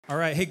All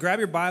right, hey, grab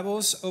your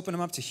Bibles, open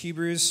them up to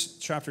Hebrews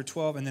chapter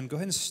 12, and then go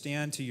ahead and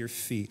stand to your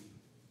feet.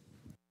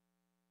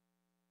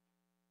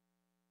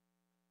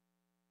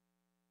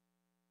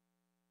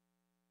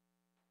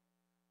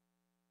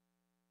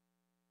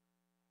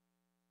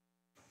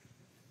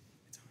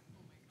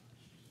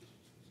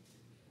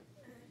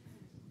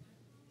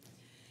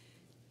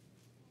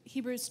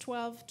 Hebrews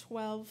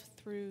 12:12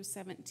 through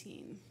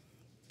 17.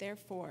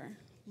 Therefore,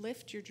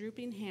 lift your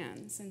drooping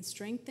hands and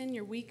strengthen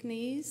your weak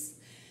knees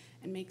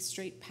and make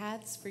straight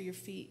paths for your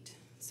feet,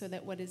 so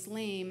that what is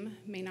lame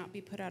may not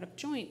be put out of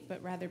joint, but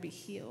rather be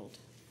healed.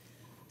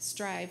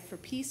 Strive for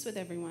peace with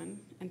everyone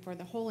and for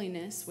the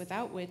holiness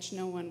without which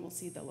no one will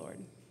see the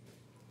Lord.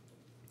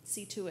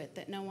 See to it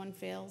that no one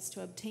fails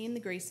to obtain the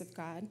grace of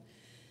God,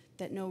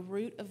 that no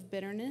root of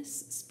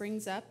bitterness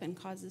springs up and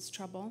causes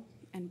trouble,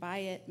 and by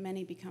it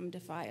many become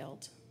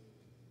defiled.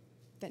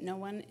 That no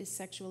one is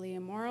sexually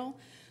immoral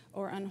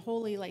or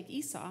unholy like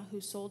Esau, who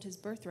sold his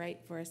birthright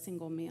for a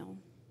single meal.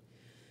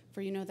 For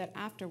you know that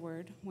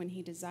afterward, when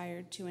he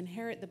desired to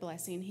inherit the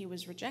blessing, he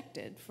was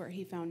rejected, for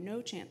he found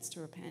no chance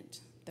to repent,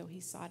 though he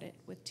sought it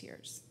with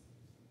tears.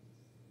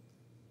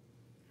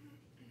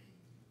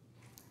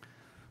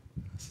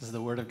 This is the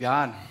word of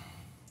God.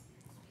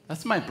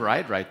 That's my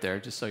bride right there,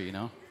 just so you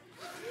know.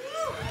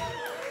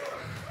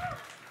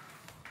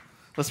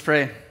 Let's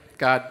pray.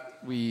 God,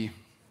 we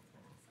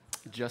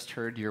just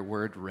heard your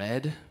word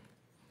read.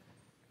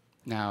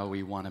 Now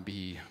we want to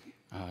be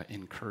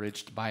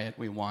encouraged by it.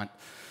 We want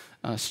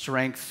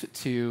strength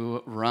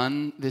to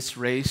run this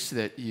race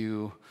that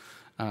you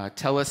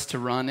tell us to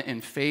run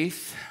in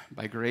faith,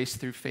 by grace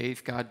through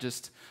faith. God,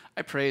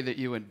 I pray that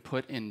you would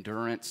put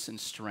endurance and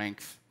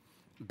strength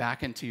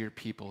back into your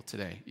people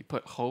today. You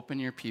put hope in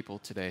your people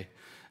today,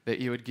 that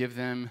you would give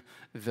them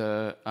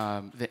the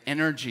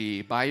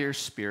energy by your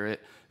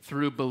Spirit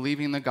through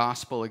believing the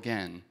gospel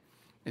again,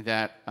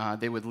 that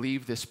they would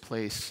leave this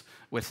place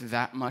with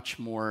that much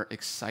more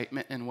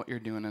excitement in what you're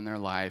doing in their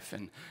life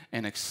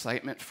and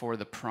excitement for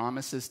the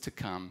promises to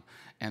come,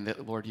 and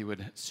that, Lord, you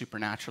would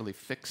supernaturally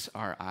fix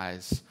our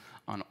eyes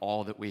on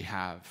all that we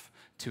have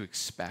to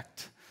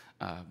expect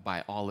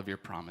by all of your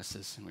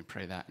promises. And we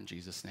pray that in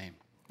Jesus' name.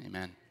 Amen.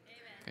 Amen.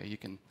 Okay, you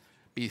can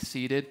be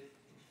seated.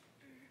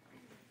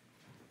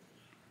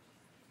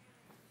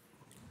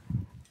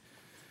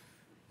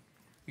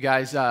 You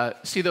guys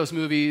see those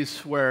movies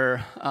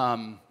where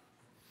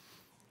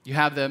you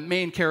have the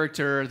main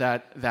character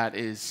that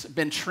is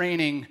been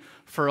training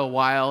for a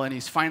while, and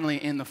he's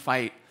finally in the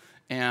fight,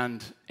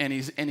 and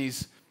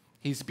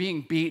he's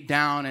being beat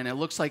down, and it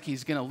looks like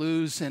he's going to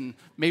lose, and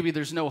maybe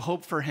there's no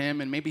hope for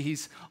him, and maybe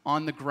he's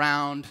on the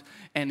ground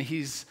and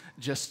he's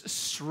just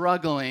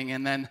struggling,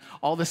 and then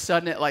all of a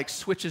sudden it like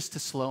switches to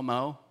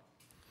slow-mo,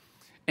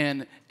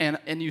 and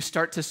you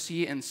start to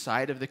see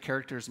inside of the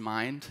character's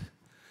mind.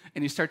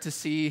 And you start to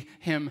see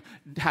him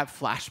have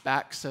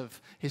flashbacks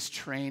of his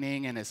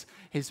training and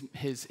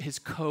his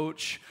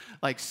coach,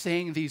 like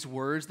saying these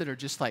words that are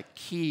just like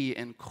key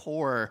and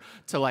core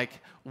to like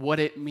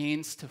what it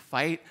means to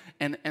fight.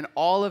 And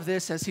all of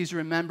this as he's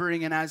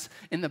remembering, and as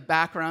in the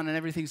background and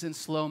everything's in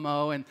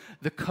slow-mo, and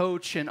the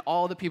coach and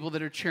all the people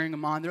that are cheering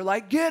him on, they're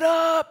like, get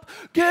up,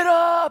 get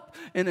up.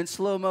 And in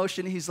slow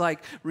motion, he's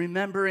like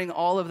remembering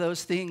all of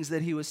those things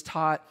that he was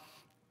taught.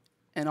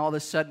 And all of a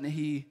sudden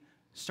he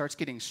starts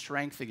getting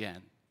strength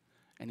again,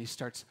 and he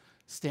starts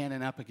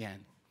standing up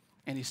again,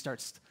 and he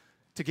starts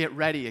to get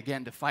ready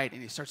again to fight,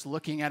 and he starts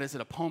looking at his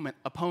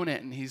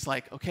opponent, and he's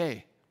like,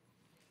 okay,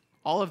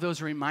 all of those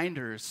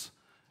reminders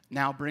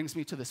now brings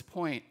me to this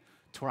point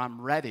to where I'm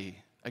ready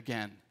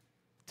again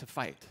to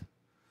fight.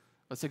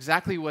 That's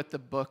exactly what the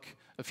book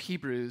of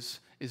Hebrews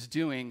is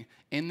doing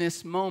in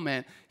this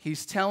moment.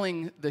 He's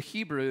telling the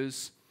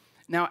Hebrews,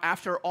 now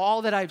after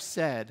all that I've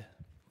said,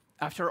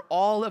 after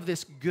all of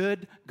this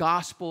good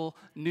gospel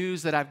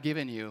news that I've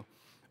given you,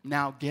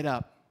 now get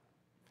up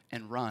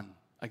and run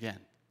again.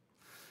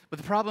 But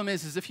the problem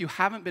is if you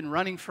haven't been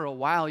running for a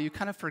while, you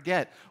kind of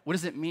forget, what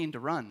does it mean to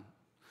run?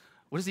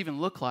 What does it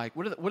even look like?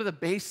 What are the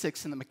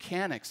basics and the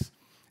mechanics?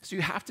 So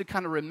you have to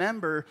kind of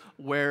remember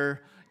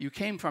where you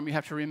came from. You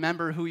have to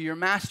remember who your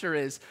master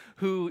is,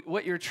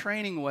 what your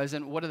training was,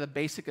 and what are the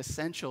basic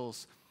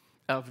essentials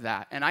of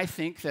that. And I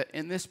think that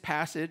in this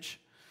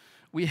passage,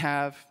 we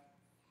have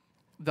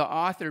the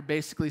author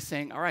basically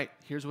saying, all right,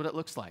 here's what it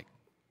looks like.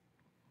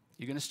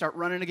 You're going to start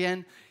running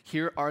again.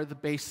 Here are the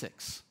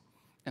basics.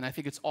 And I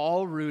think it's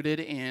all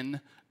rooted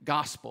in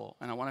gospel.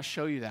 And I want to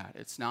show you that.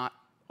 It's not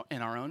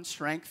in our own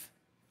strength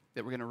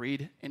that we're going to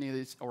read any of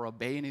these or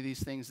obey any of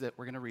these things that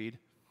we're going to read.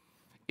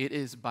 It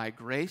is by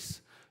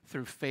grace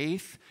through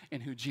faith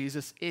in who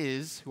Jesus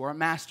is, who our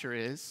master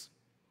is,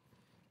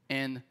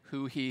 and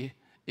who he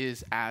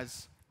is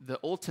as the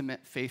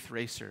ultimate faith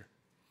racer.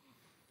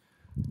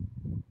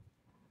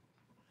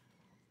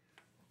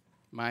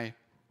 My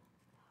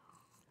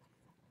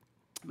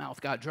mouth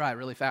got dry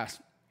really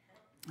fast.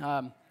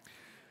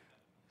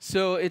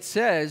 So it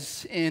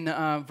says in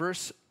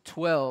verse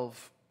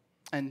 12,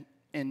 and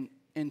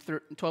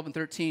 12 and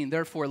 13,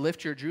 therefore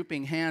lift your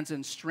drooping hands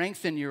and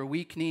strengthen your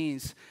weak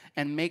knees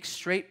and make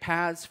straight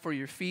paths for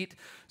your feet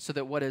so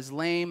that what is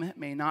lame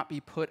may not be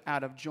put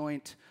out of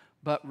joint,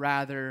 but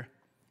rather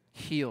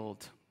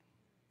healed.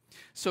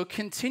 So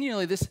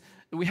continually,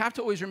 we have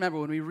to always remember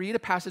when we read a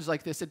passage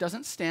like this, it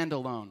doesn't stand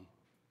alone.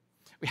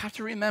 We have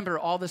to remember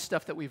all the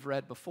stuff that we've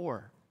read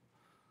before.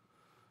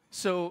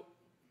 So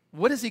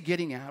what is he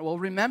getting at? Well,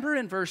 remember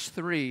in verse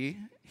 3,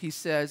 he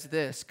says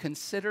this,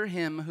 consider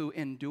him who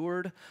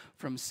endured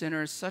from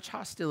sinners such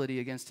hostility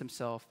against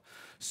himself,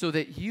 so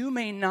that you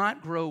may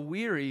not grow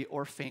weary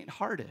or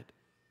faint-hearted.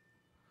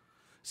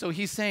 So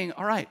he's saying,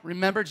 all right,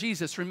 remember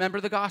Jesus,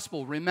 remember the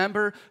gospel,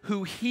 remember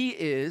who he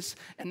is,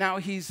 and now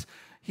he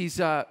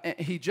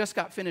just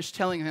got finished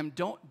telling them,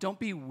 don't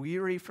be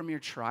weary from your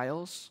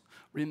trials.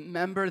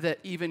 Remember that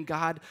even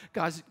God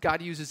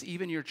uses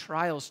even your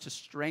trials to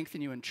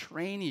strengthen you and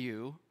train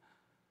you.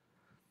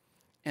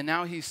 And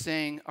now he's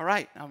saying, all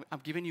right,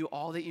 I've given you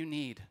all that you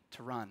need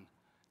to run.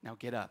 Now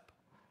get up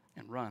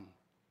and run.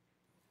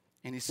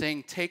 And he's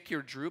saying, take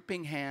your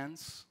drooping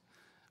hands.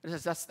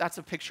 That's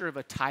a picture of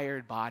a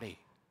tired body.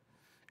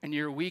 And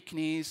your weak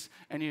knees,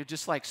 and you're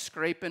just like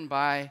scraping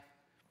by.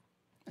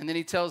 And then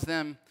he tells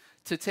them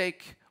to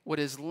take what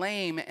is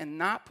lame and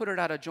not put it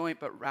out of joint,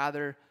 but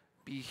rather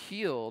be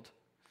healed,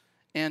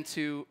 and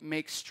to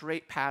make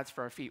straight paths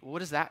for our feet. Well, what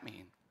does that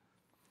mean?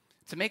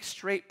 To make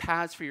straight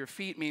paths for your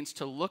feet means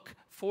to look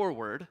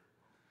forward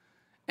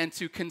and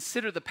to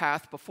consider the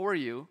path before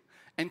you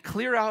and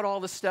clear out all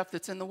the stuff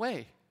that's in the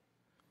way.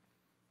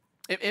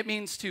 It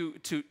means to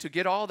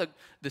get all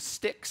the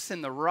sticks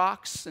and the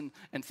rocks and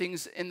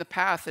things in the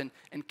path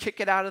and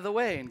kick it out of the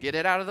way and get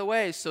it out of the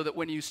way so that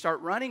when you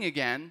start running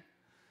again,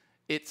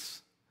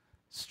 it's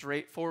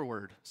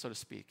straightforward, so to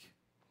speak.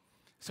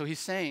 So he's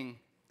saying,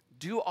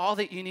 do all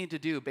that you need to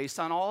do based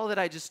on all that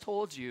I just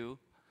told you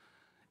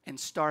and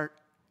start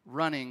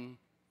running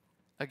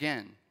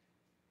again.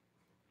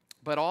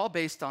 But all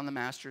based on the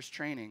master's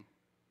training.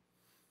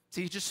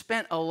 See, he just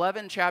spent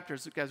 11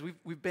 chapters, guys.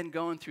 We've been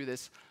going through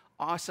this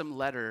awesome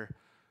letter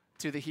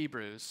to the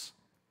Hebrews.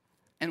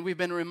 And we've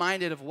been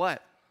reminded of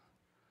what?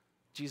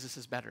 Jesus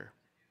is better.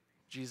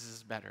 Jesus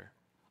is better.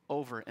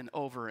 Over and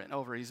over and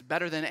over. He's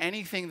better than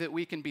anything that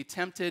we can be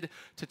tempted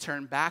to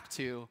turn back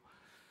to.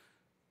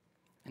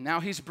 And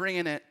now he's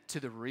bringing it to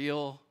the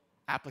real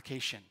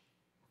application.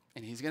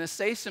 And he's going to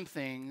say some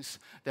things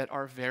that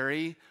are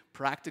very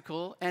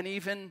practical and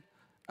even,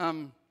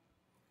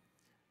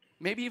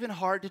 maybe even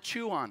hard to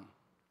chew on,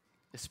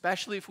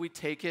 especially if we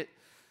take it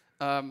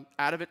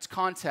out of its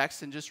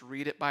context and just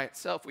read it by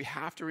itself. We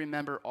have to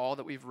remember all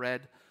that we've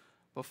read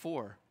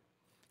before.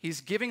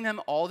 He's giving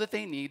them all that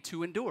they need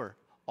to endure,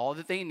 all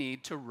that they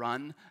need to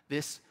run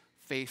this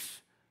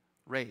faith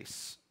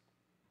race.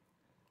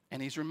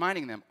 And he's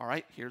reminding them, all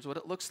right, here's what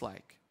it looks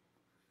like.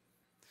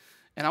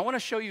 And I want to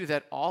show you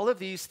that all of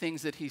these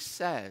things that he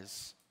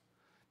says,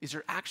 these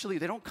are actually,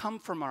 they don't come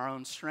from our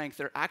own strength.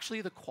 They're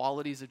actually the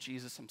qualities of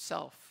Jesus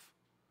himself.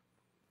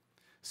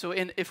 So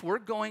if we're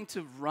going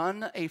to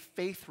run a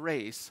faith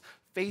race,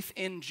 faith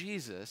in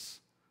Jesus,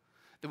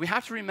 then we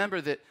have to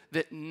remember that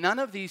none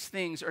of these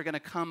things are going to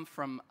come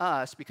from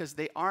us because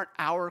they aren't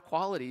our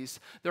qualities.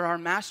 They're our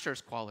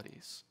master's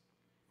qualities.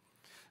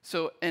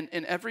 So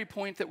in every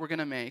point that we're going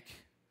to make,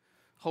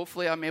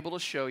 hopefully I'm able to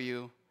show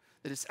you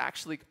that it's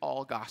actually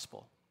all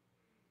gospel.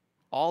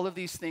 All of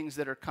these things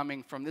that are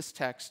coming from this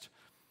text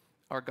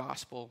are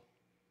gospel,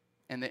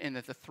 and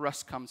that the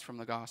thrust comes from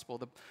the gospel.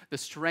 The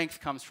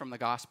strength comes from the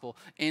gospel,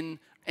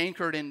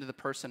 anchored into the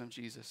person of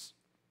Jesus.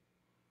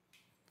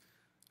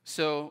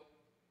 So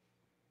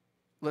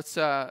let's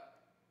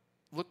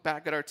look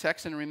back at our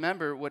text and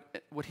remember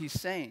what he's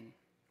saying.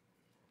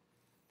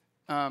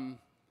 I'm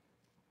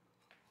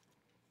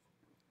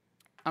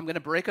going to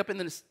break up in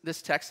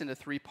this text into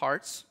 3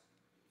 parts.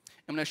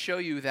 I'm going to show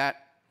you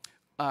that,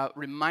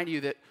 remind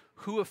you that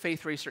who a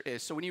faith racer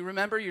is. So when you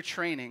remember your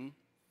training,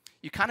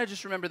 you kind of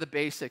just remember the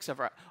basics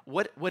of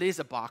what is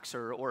a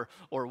boxer or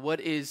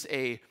what is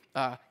a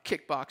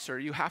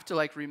kickboxer. You have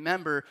to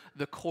remember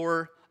the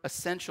core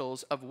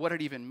essentials of what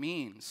it even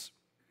means.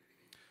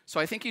 So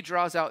I think he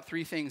draws out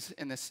 3 things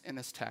in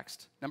this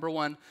text. Number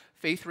 1,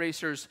 faith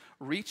racers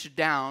reach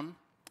down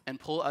and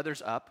pull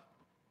others up.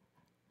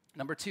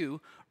 Number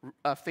 2,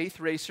 faith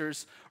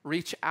racers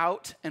reach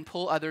out and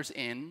pull others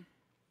in.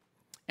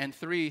 And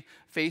 3,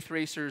 faith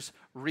racers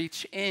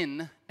reach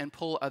in and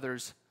pull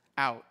others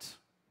out.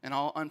 And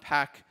I'll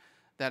unpack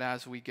that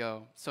as we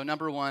go. So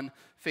number 1,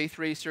 faith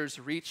racers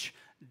reach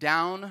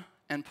down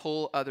and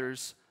pull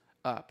others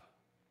up.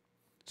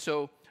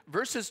 So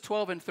verses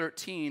 12 and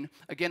 13,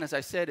 again, as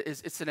I said,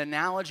 it's an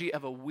analogy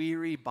of a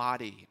weary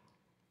body.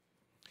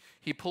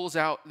 He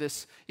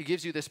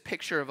gives you this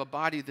picture of a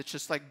body that's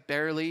just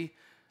barely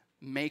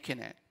making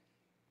it.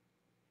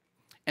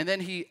 And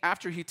then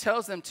after he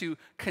tells them to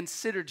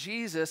consider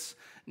Jesus,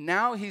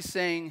 now he's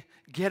saying,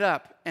 get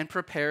up and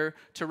prepare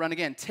to run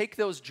again. Take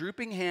those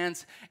drooping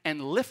hands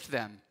and lift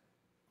them.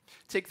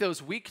 Take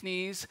those weak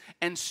knees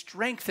and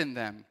strengthen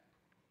them.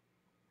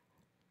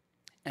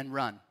 And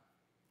run.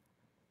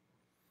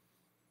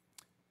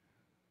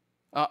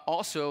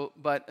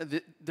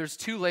 There's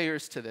two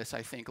layers to this,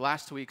 I think.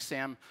 Last week,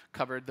 Sam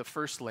covered the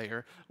first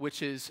layer,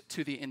 which is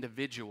to the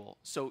individual.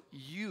 So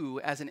you,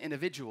 as an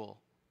individual,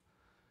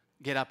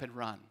 get up and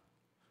run.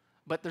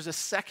 But there's a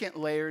second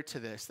layer to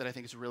this that I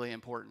think is really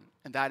important,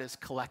 and that is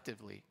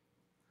collectively.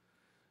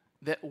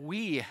 That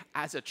we,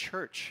 as a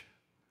church,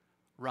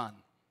 run.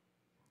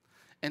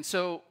 And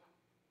so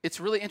it's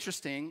really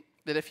interesting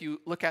that if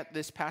you look at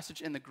this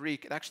passage in the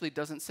Greek, it actually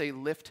doesn't say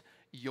lift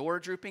your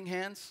drooping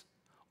hands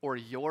or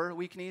your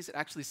weak knees. It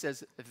actually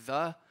says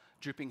the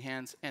drooping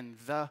hands and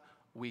the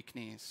weak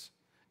knees.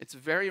 It's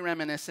very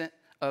reminiscent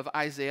of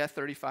Isaiah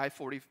 35,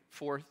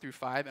 44 through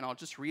 5, and I'll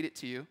just read it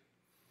to you.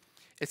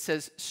 It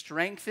says,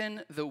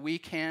 strengthen the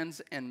weak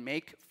hands and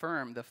make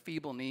firm the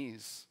feeble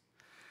knees.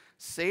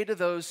 Say to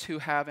those who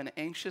have an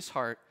anxious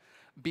heart,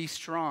 be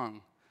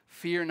strong,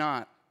 fear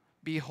not.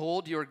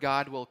 Behold, your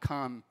God will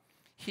come.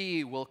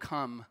 He will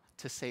come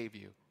to save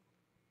you.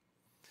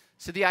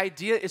 So the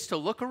idea is to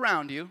look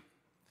around you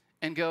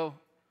and go,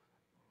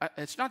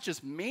 it's not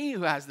just me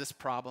who has this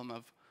problem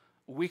of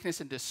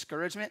weakness and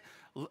discouragement.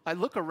 I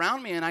look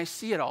around me and I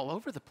see it all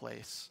over the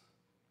place.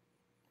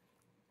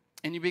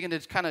 And you begin to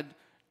kind of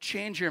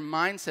change your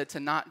mindset to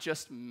not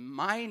just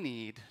my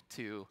need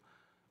to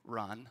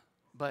run,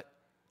 but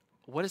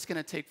what it's going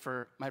to take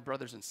for my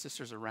brothers and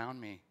sisters around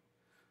me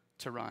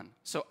to run.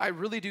 So I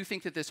really do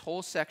think that this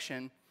whole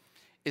section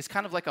is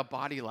kind of like a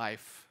body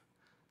life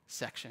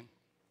section.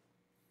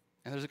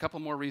 And there's a couple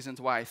more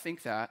reasons why I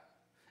think that.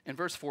 In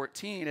verse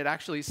 14, it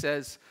actually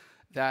says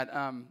that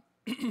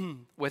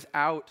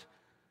without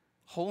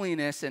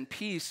holiness and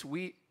peace,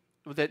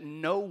 that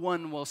no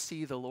one will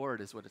see the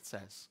Lord, is what it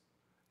says.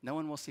 No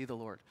one will see the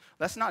Lord.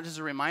 That's not just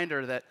a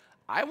reminder that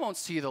I won't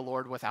see the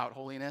Lord without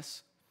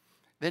holiness.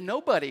 Then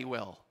nobody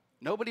will.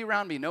 Nobody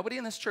around me, nobody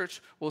in this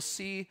church will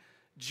see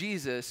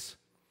Jesus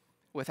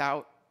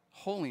without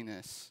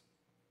holiness.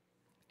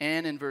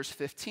 And in verse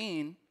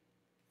 15,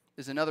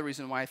 there's another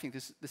reason why I think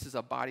this is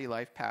a body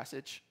life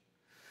passage.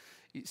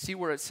 You see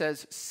where it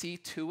says, see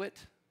to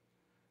it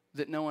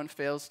that no one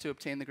fails to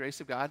obtain the grace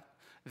of God?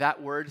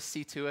 That word,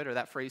 see to it, or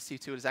that phrase, see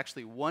to it, is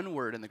actually one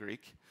word in the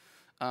Greek.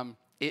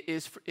 It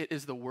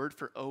is the word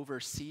for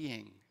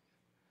overseeing.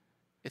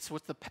 It's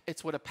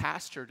what a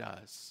pastor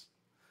does.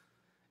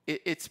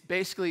 It's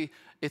basically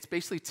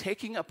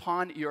taking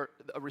upon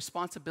a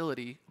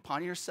responsibility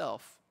upon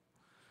yourself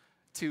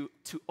to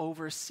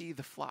oversee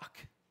the flock,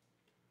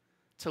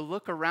 to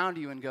look around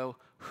you and go,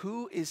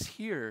 who is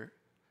here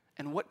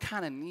and what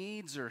kind of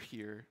needs are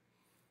here,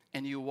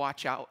 and you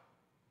watch out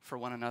for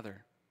one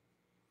another.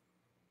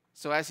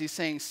 So as he's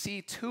saying,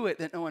 see to it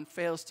that no one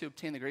fails to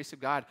obtain the grace of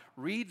God,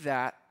 read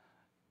that.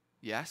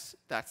 Yes,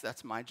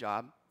 that's my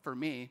job for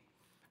me,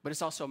 but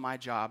it's also my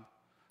job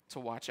to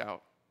watch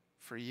out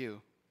for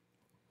you.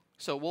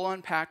 So we'll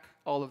unpack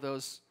all of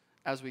those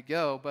as we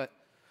go, but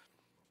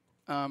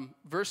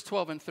verse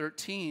 12 and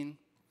 13,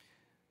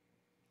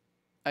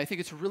 I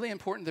think it's really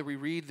important that we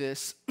read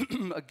this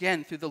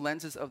again through the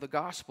lenses of the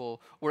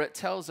gospel, where it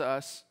tells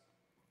us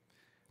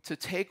to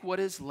take what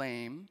is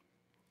lame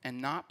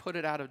and not put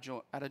it out of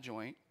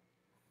joint,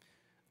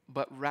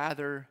 but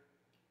rather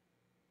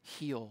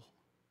heal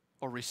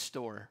or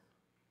restore.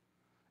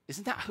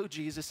 Isn't that who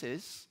Jesus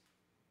is?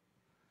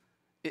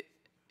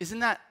 Isn't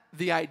that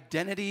the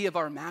identity of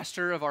our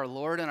Master, of our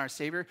Lord and our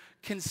Savior?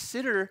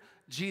 Consider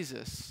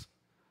Jesus.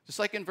 Just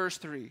like in verse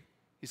 3,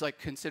 he's like,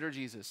 consider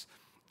Jesus.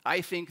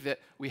 I think that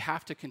we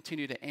have to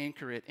continue to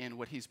anchor it in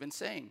what he's been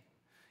saying.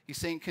 He's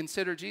saying,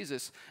 consider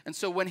Jesus. And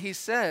so when he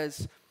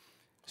says,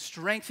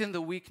 strengthen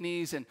the weak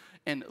knees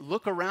and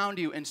look around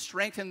you and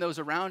strengthen those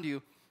around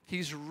you,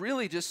 he's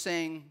really just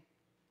saying,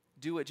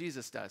 do what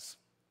Jesus does.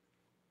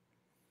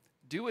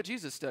 Do what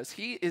Jesus does.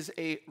 He is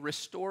a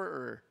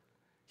restorer.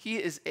 He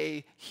is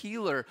a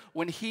healer.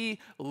 When he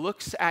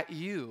looks at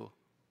you,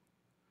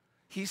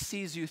 he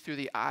sees you through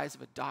the eyes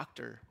of a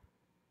doctor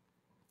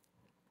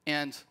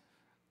and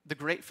the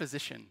great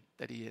physician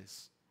that he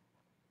is.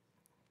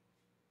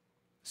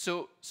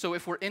 So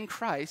if we're in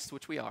Christ,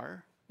 which we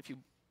are, if you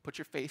put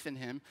your faith in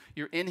him,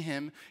 you're in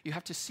him, you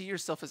have to see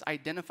yourself as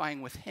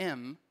identifying with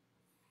him,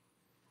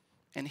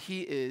 and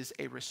he is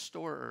a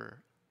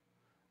restorer.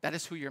 That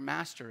is who your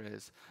master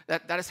is.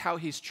 That is how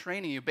he's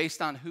training you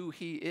based on who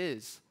he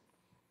is.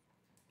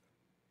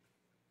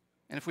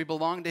 And if we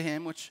belong to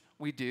him, which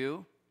we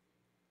do,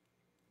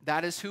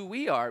 that is who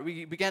we are.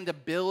 We began to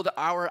build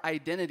our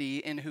identity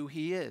in who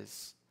he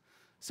is.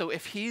 So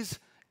if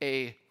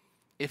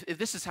if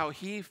this is how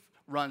he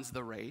runs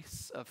the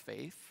race of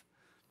faith,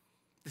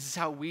 this is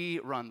how we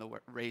run the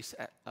race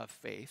of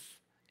faith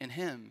in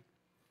him,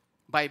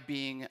 by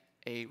being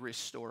a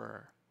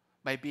restorer,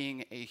 by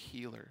being a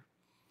healer,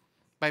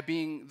 by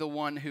being the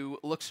one who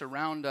looks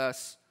around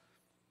us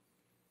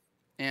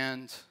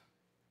and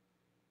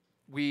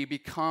we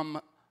become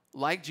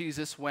like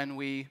Jesus when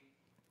we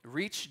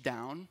reach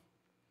down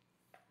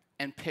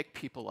and pick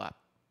people up.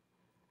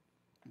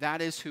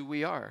 That is who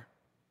we are.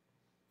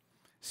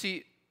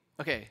 See,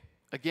 okay,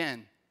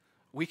 again,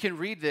 we can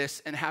read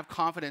this and have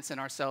confidence in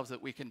ourselves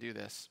that we can do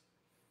this.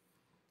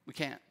 We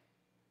can't.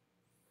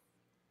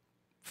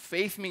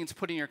 Faith means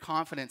putting your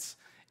confidence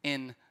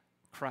in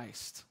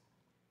Christ.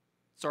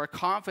 So our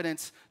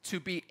confidence to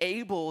be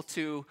able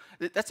to,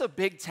 that's a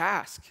big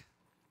task.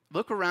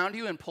 Look around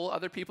you and pull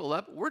other people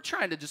up. We're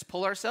trying to just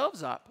pull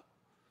ourselves up.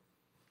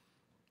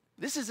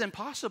 This is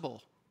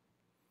impossible.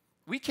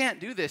 We can't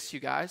do this, you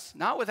guys,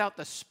 not without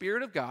the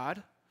Spirit of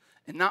God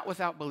and not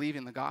without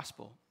believing the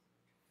gospel.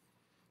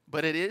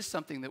 But it is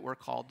something that we're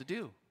called to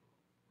do.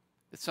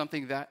 It's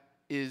something that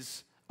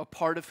is a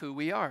part of who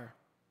we are.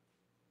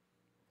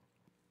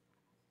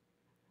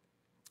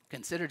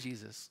 Consider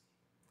Jesus.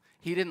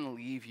 He didn't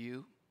leave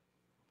you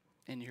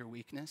in your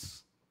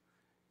weakness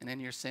and in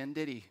your sin,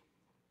 did he?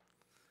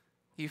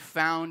 He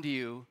found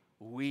you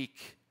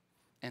weak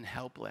and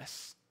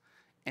helpless,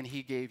 and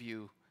he gave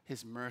you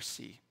his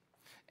mercy,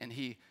 and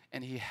he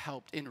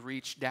helped and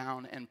reached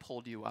down and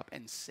pulled you up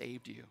and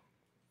saved you.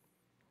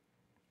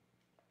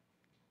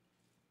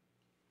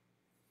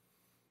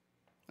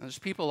 And there's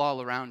people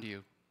all around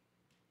you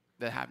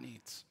that have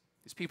needs.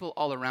 There's people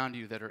all around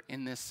you that are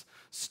in this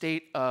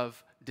state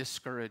of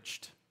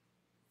discouraged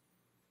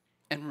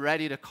and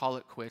ready to call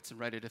it quits and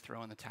ready to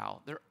throw in the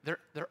towel.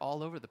 They're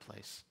all over the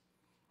place.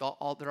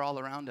 They're all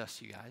around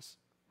us, you guys.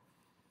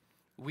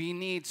 We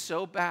need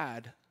so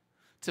bad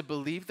to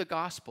believe the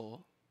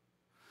gospel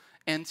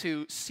and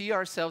to see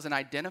ourselves and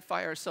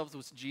identify ourselves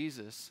with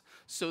Jesus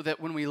so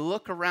that when we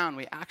look around,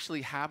 we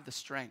actually have the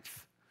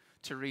strength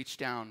to reach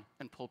down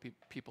and pull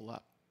people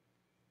up.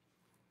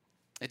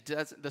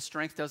 The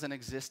strength doesn't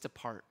exist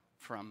apart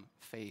from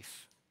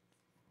faith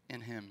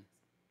in him.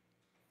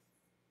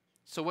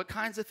 So what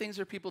kinds of things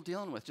are people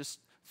dealing with? Just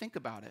think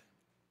about it.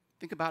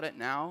 Think about it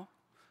now.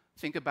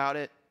 Think about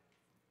it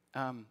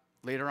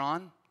later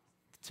on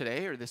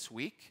today or this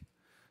week.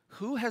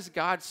 Who has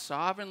God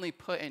sovereignly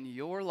put in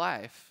your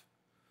life?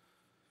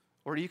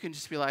 Or you can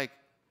just be like,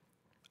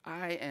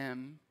 I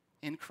am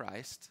in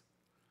Christ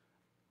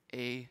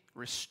a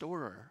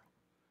restorer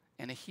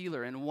and a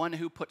healer, and one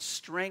who puts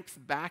strength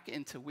back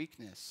into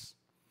weakness,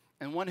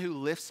 and one who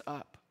lifts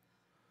up.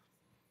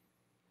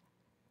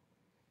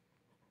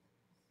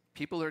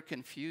 People are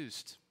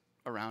confused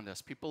around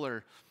us. People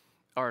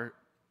are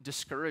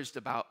discouraged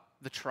about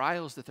the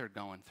trials that they're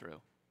going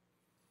through,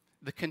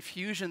 the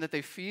confusion that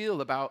they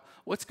feel about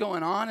what's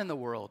going on in the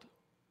world,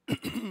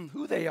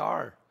 who they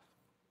are,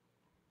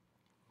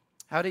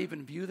 how to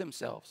even view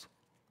themselves.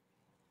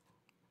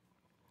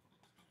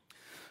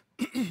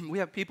 We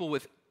have people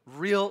with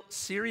real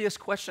serious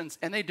questions,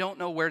 and they don't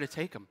know where to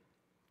take them.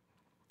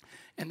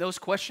 And those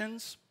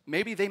questions,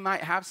 maybe they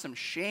might have some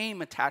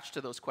shame attached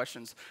to those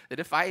questions, that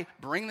if I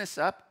bring this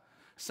up,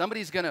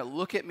 somebody's going to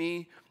look at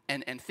me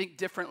and think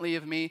differently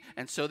of me,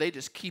 and so they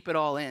just keep it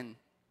all in.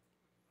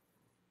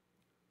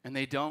 And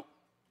they don't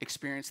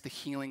experience the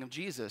healing of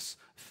Jesus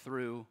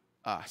through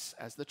us.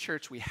 As the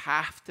church, we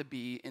have to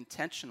be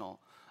intentional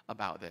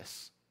about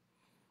this.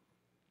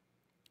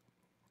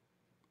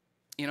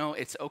 You know,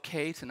 it's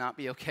okay to not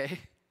be okay.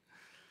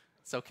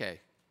 It's okay.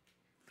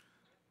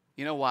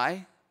 You know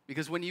why?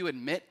 Because when you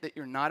admit that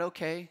you're not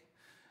okay,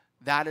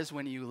 that is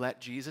when you let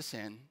Jesus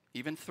in,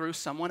 even through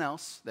someone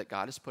else that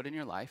God has put in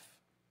your life.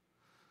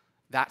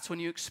 That's when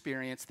you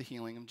experience the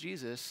healing of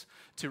Jesus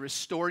to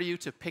restore you,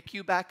 to pick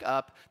you back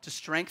up, to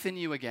strengthen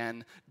you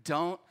again.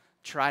 Don't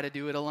try to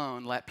do it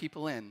alone. Let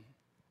people in.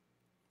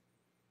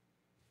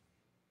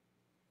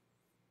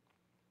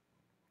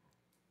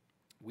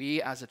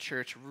 We as a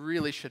church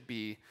really should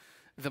be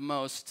the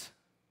most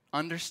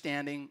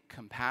understanding,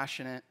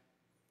 compassionate,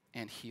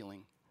 and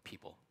healing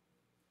people.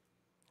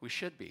 We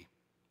should be.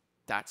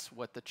 That's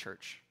what the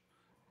church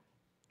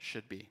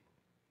should be.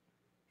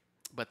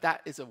 But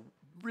that is a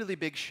really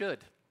big should.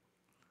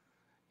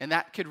 And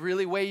that could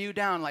really weigh you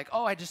down like,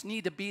 oh, I just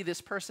need to be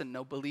this person.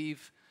 No,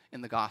 believe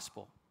in the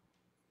gospel.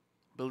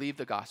 Believe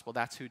the gospel.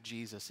 That's who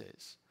Jesus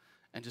is.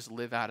 And just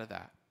live out of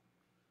that.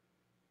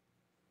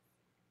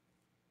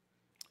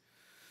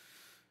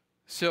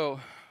 So,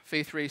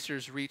 faith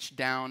racers reach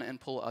down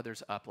and pull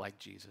others up like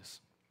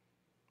Jesus.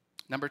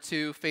 Number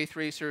 2, faith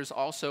racers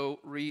also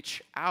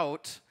reach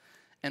out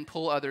and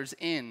pull others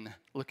in.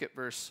 Look at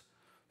verse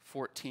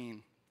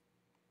 14.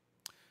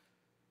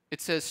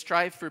 It says,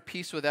 strive for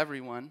peace with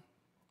everyone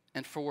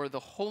and for the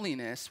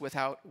holiness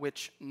without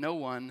which no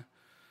one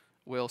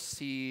will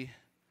see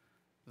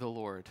the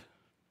Lord.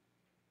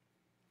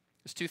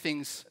 There's 2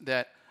 things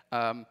that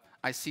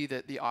I see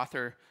that the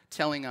author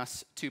telling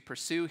us to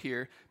pursue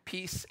here,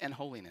 peace and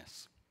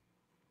holiness.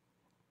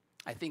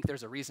 I think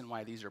there's a reason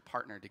why these are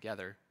partnered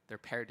together. They're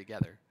paired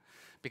together.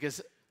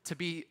 Because to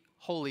be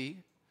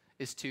holy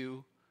is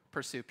to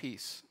pursue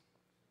peace.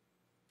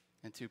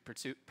 And to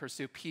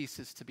pursue peace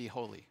is to be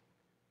holy.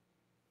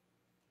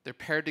 They're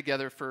paired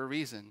together for a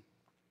reason.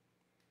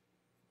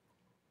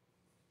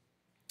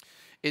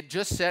 It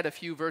just said a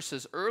few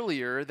verses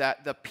earlier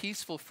that the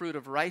peaceful fruit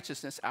of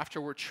righteousness,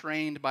 after we're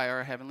trained by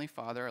our Heavenly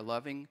Father, our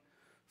loving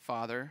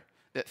Father,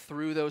 that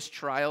through those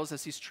trials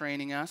as He's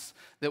training us,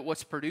 that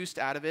what's produced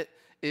out of it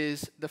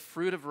is the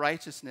fruit of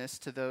righteousness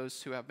to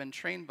those who have been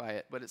trained by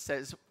it. But it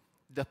says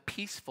the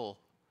peaceful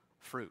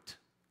fruit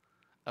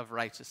of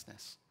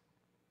righteousness.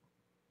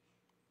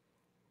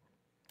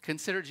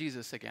 Consider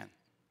Jesus again.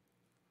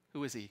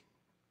 Who is he?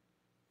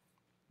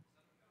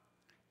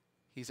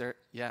 He's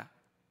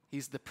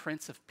the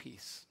Prince of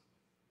Peace.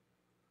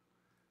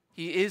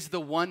 He is the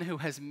one who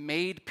has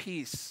made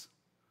peace.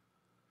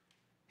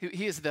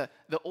 He is the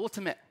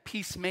ultimate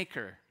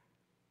peacemaker.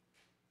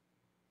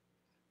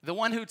 The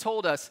one who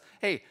told us,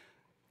 hey,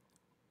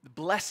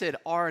 blessed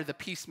are the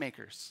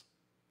peacemakers.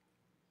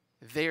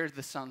 They're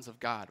the sons of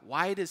God.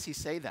 Why does he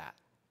say that?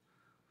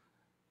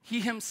 He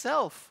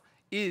himself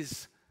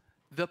is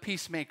the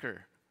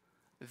peacemaker,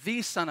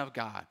 the Son of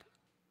God.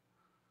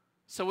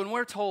 So when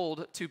we're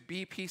told to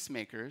be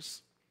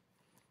peacemakers,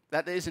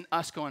 that isn't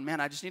us going,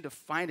 man, I just need to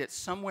find it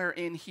somewhere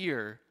in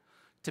here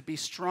to be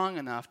strong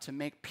enough to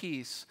make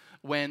peace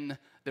when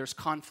there's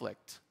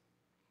conflict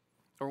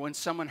or when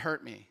someone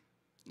hurt me.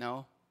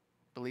 No,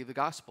 believe the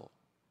gospel.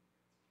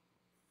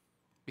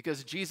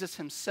 Because Jesus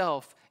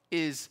himself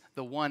is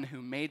the one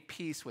who made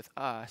peace with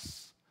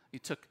us. He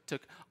took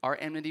our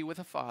enmity with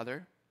the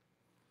Father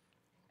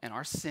and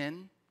our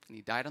sin, and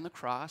he died on the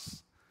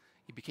cross.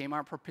 He became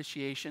our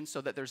propitiation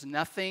so that there's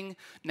nothing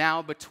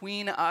now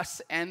between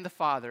us and the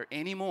Father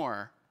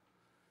anymore,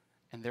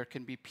 and there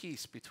can be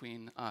peace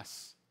between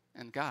us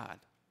and God.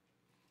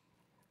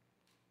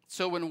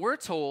 So when we're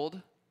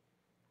told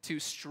to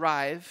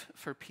strive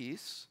for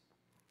peace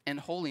and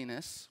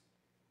holiness,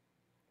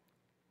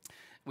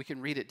 we can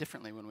read it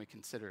differently when we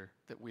consider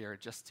that we are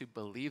just to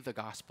believe the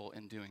gospel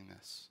in doing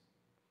this.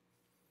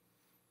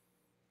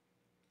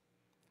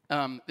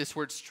 This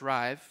word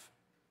strive,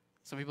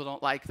 some people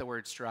don't like the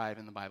word strive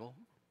in the Bible.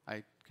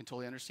 I can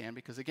totally understand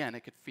because, again, it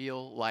could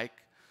feel like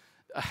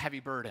a heavy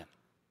burden.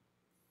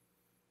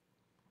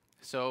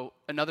 So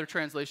another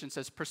translation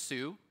says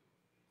pursue,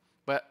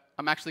 but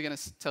I'm actually going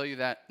to tell you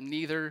that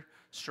neither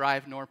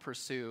strive nor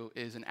pursue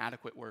is an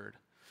adequate word.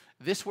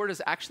 This word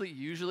is actually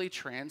usually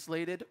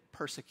translated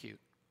persecute.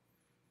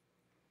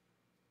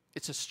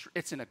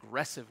 It's an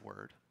aggressive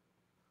word.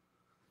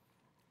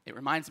 It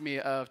reminds me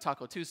of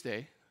Taco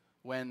Tuesday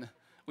when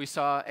we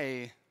saw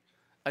a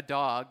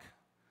dog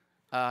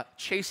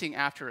chasing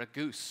after a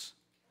goose.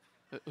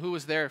 Who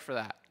was there for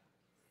that?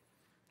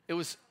 It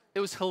was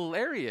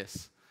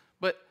hilarious.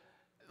 But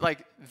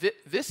like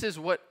this is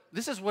what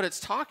it's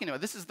talking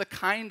about. This is the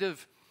kind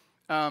of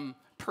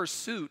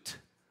pursuit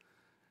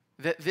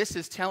that this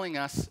is telling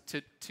us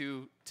to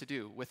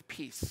do with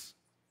peace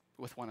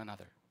with one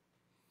another.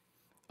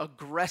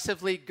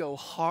 Aggressively go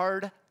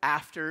hard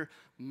after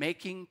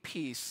making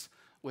peace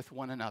with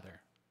one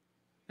another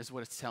is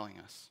what it's telling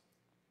us.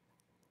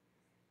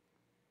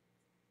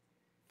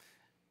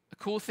 The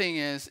cool thing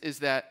is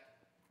that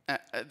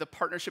the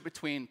partnership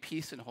between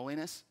peace and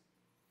holiness,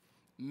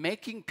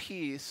 making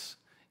peace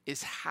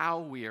is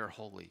how we are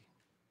holy.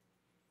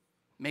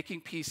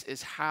 Making peace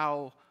is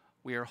how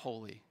we are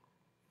holy.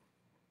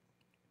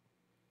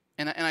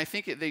 And I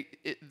think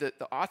the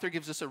author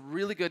gives us a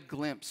really good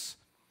glimpse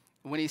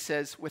when he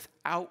says,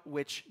 without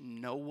which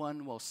no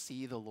one will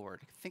see the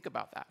Lord. Think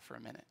about that for a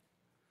minute.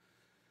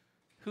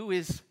 Who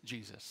is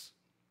Jesus?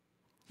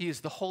 He is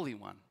the Holy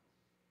One.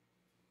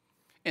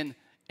 And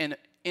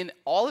in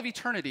all of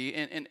eternity,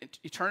 in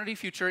eternity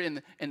future,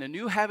 in the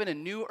new heaven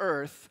and new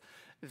earth,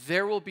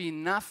 there will be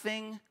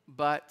nothing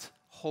but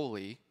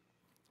holy.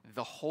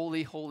 The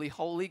holy, holy,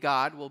 holy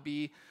God will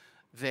be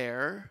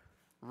there,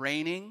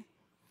 reigning.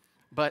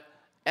 But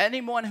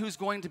anyone who's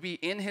going to be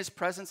in his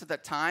presence at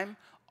that time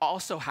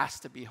also has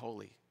to be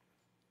holy,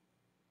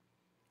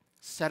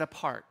 set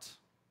apart.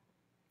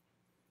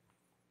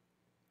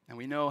 And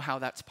we know how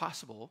that's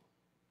possible.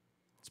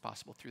 It's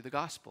possible through the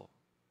gospel.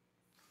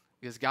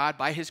 Because God,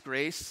 by his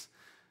grace,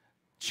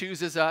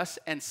 chooses us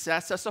and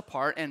sets us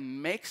apart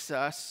and makes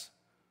us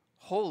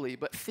holy.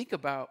 But think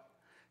about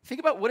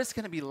what it's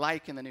going to be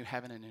like in the new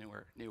heaven and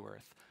new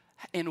earth.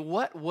 In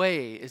what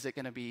way is it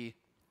going to be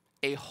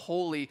a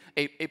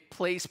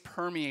place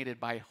permeated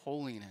by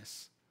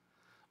holiness?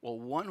 Well,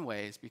 one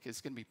way is because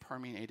it's going to be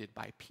permeated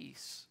by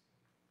peace.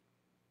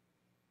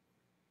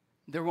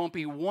 There won't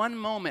be one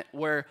moment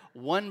where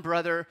one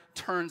brother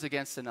turns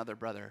against another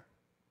brother.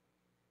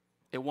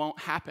 It won't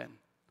happen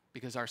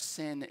because our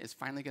sin is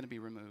finally going to be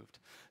removed.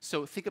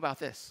 So think about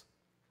this.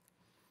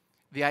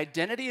 The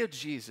identity of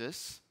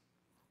Jesus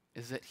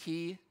is that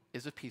he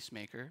is a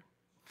peacemaker.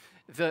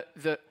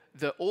 The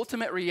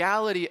ultimate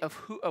reality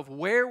of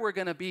where we're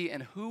going to be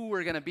and who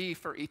we're going to be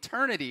for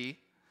eternity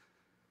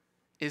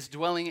is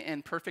dwelling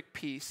in perfect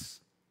peace.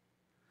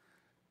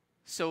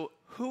 So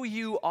who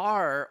you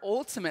are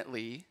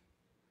ultimately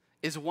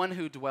is one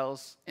who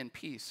dwells in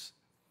peace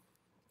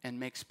and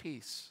makes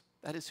peace.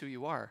 That is who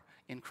you are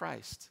in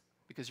Christ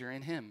because you're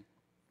in him.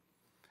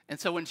 And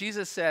so when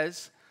Jesus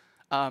says,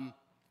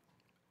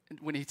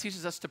 when he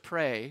teaches us to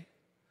pray,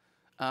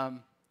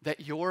 that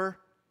your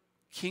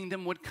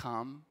kingdom would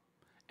come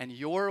and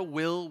your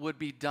will would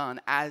be done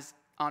as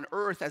on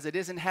earth as it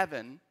is in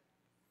heaven,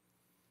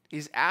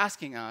 he's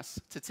asking us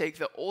to take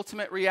the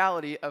ultimate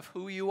reality of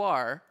who you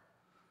are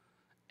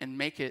and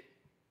make it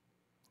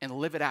and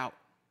live it out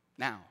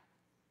now.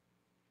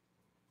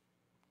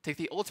 Take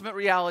the ultimate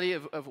reality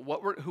of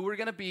who we're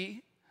going to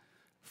be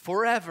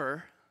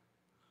forever,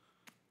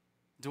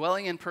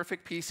 dwelling in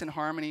perfect peace and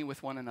harmony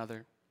with one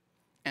another,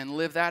 and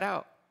live that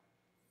out.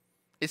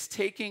 It's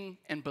taking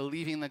and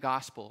believing the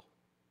gospel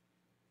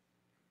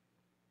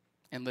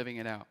and living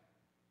it out.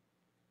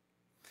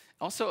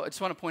 Also, I just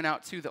want to point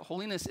out, too, that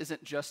holiness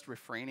isn't just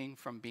refraining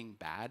from being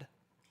bad.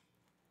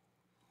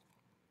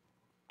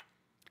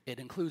 It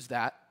includes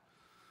that.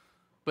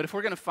 But if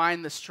we're going to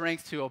find the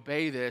strength to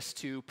obey this,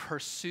 to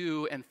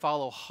pursue and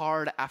follow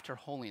hard after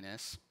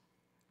holiness,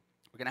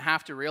 we're going to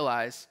have to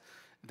realize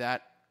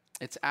that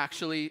it's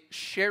actually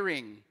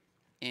sharing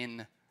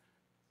in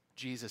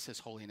Jesus'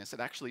 holiness. It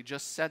actually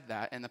just said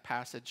that in the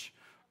passage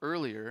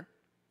earlier.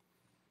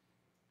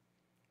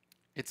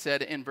 It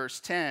said in verse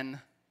 10,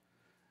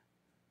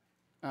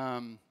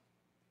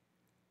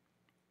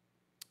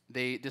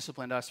 they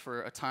disciplined us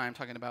for a time,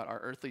 talking about our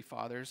earthly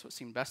fathers, what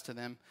seemed best to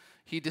them.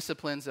 He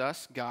disciplines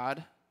us,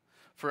 God,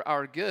 for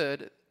our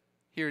good.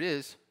 Here it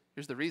is.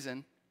 Here's the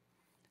reason.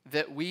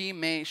 That we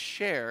may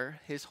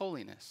share his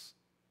holiness.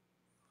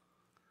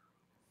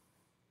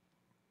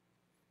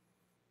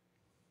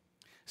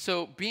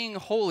 So being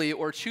holy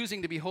or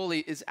choosing to be holy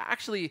is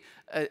actually,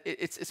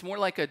 it's more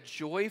like a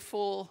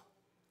joyful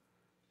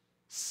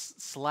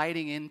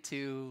sliding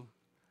into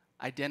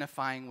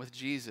identifying with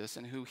Jesus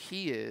and who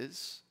he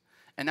is.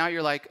 And now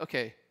you're like,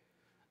 okay,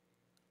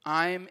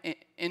 I'm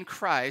in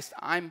Christ.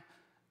 I'm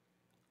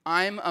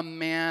a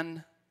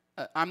man.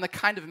 I'm the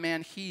kind of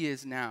man he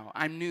is now.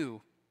 I'm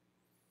new.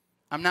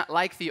 I'm not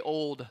like the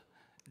old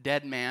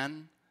dead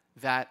man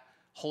that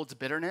holds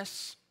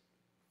bitterness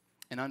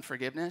and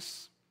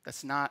unforgiveness.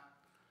 That's not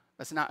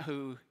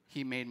who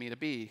he made me to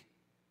be.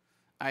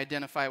 I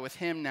identify with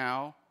him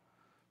now,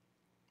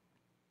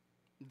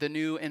 the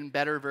new and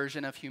better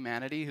version of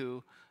humanity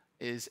who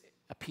is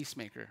a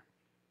peacemaker.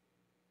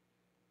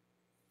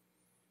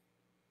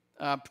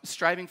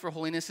 Striving for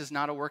holiness is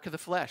not a work of the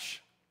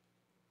flesh.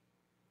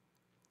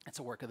 It's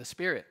a work of the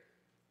Spirit.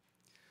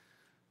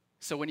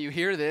 So when you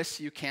hear this,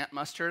 you can't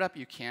muster it up.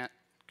 You can't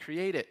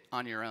create it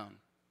on your own.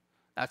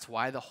 That's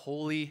why the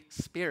Holy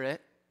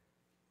Spirit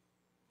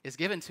is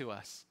given to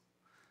us,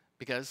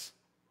 because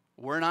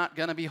we're not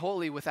going to be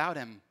holy without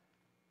him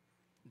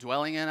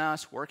dwelling in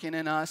us, working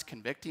in us,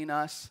 convicting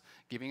us,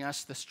 giving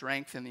us the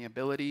strength and the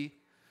ability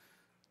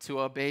to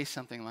obey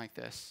something like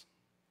this.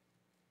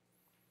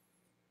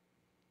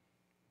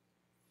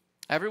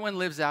 Everyone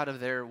lives out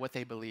of what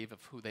they believe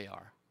of who they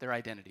are, their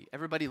identity.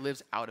 Everybody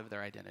lives out of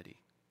their identity.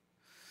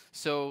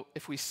 So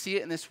if we see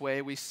it in this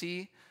way, we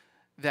see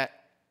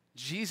that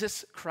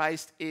Jesus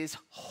Christ is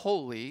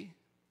holy,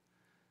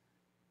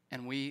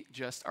 and we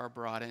just are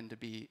brought in to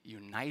be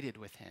united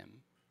with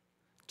him,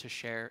 to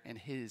share in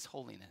his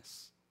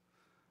holiness.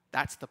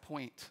 That's the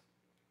point.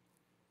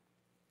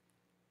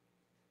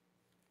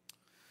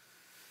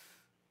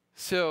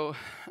 So,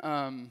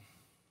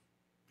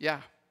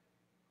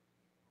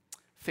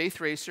 faith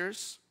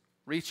racers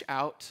reach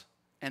out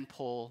and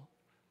pull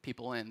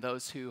people in.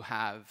 Those who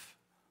have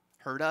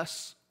hurt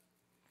us,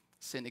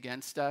 sinned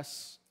against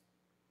us,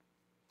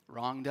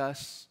 wronged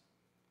us.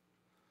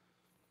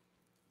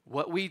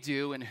 What we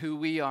do and who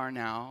we are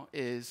now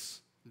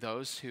is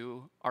those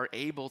who are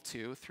able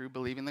to, through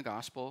believing the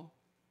gospel,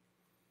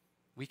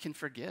 we can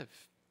forgive.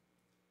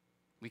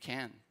 We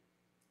can.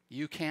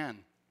 You can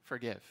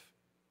forgive.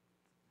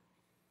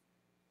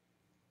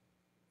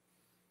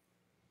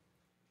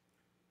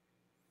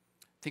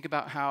 Think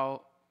about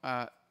how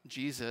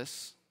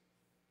Jesus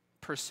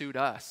pursued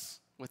us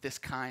with this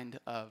kind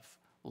of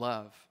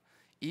love,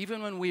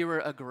 even when we were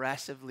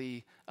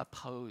aggressively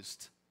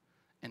opposed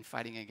and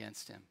fighting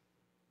against him.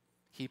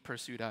 He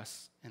pursued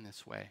us in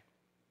this way.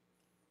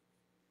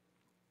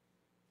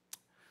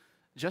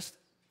 Just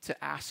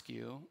to ask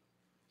you,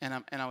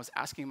 and I was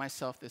asking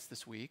myself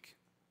this week,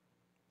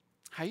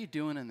 how are you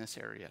doing in this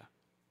area?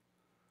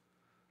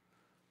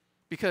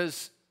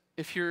 Because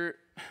if you've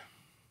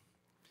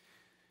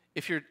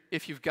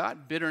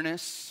got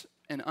bitterness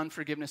and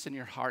unforgiveness in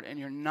your heart, and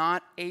you're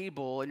not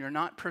able and you're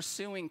not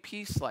pursuing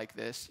peace like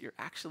this, you're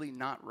actually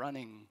not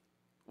running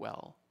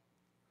well.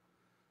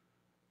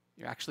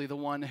 You're actually the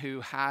one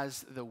who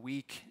has the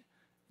weak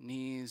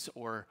knees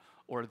or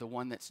the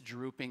one that's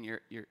drooping.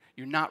 You're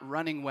not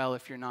running well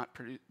if you're not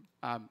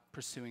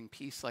pursuing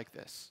peace like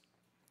this.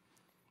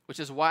 Which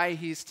is why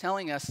he's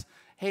telling us,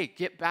 hey,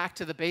 get back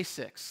to the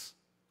basics.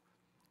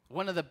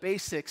 One of the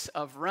basics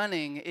of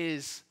running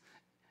is,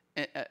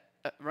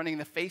 running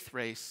the faith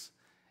race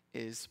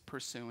is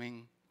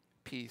pursuing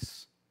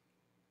peace.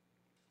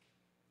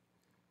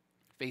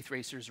 Faith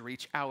racers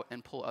reach out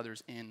and pull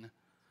others in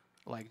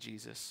like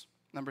Jesus.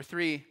 Number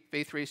 3,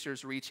 faith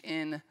racers reach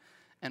in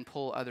and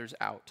pull others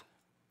out.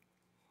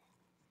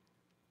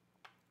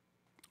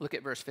 Look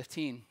at verse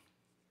 15.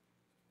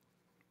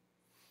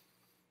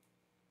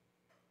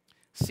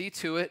 See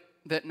to it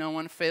that no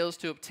one fails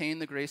to obtain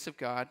the grace of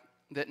God,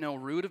 that no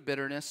root of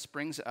bitterness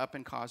springs up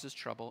and causes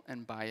trouble,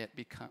 and by it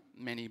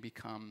many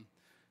become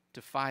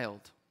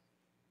defiled.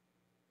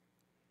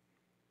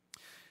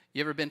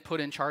 You ever been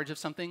put in charge of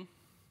something?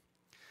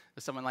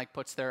 If someone like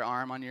puts their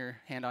arm on your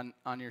hand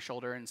on your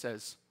shoulder and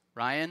says,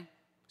 Ryan,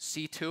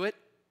 see to it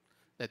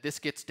that this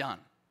gets done.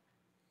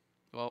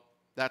 Well,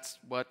 that's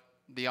what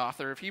the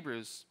author of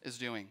Hebrews is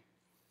doing.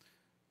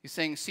 He's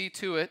saying, see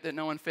to it that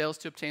no one fails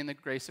to obtain the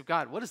grace of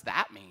God. What does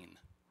that mean?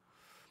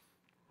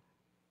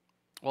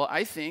 Well,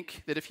 I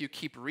think that if you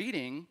keep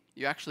reading,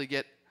 you actually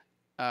get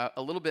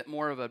a little bit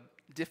more of a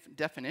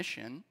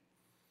definition.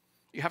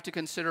 You have to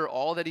consider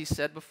all that he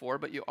said before,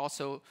 but you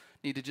also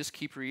need to just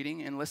keep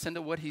reading and listen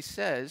to what he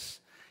says.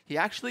 He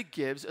actually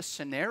gives a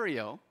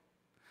scenario,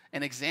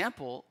 an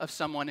example of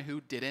someone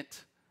who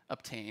didn't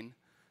obtain,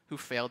 who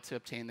failed to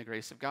obtain the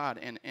grace of God.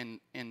 And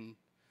in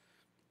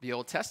the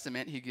Old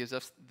Testament, he gives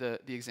us the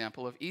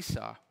example of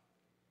Esau.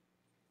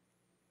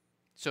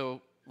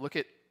 So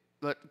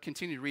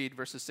continue to read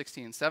verses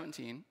 16 and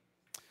 17.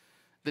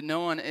 That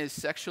no one is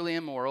sexually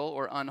immoral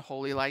or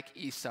unholy like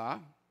Esau,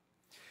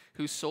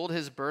 who sold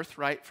his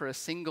birthright for a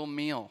single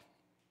meal.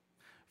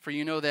 For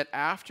you know that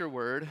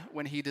afterward,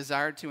 when he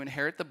desired to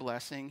inherit the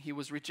blessing, he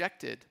was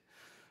rejected,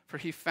 for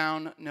he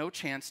found no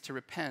chance to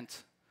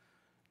repent,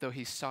 though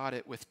he sought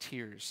it with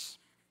tears.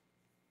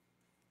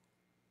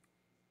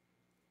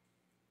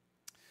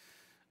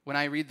 When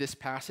I read this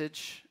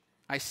passage,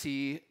 I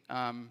see,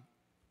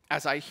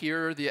 as I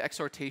hear the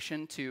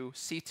exhortation to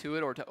see to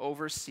it or to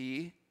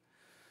oversee,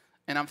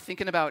 and I'm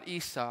thinking about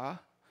Esau,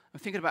 I'm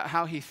thinking about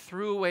how he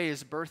threw away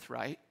his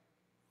birthright.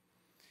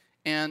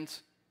 And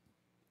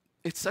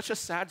it's such a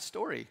sad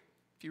story,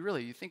 if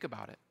you think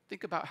about it.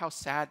 Think about how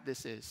sad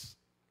this is.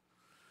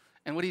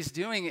 And what he's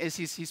doing is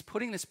he's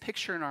putting this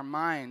picture in our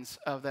minds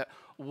of that,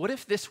 what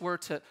if this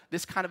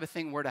kind of a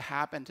thing were to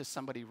happen to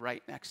somebody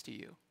right next to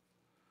you,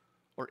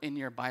 or in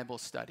your Bible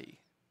study,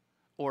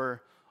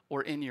 or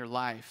in your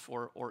life,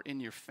 or in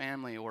your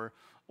family, or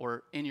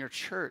in your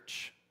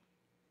church.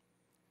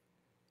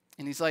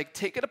 And he's like,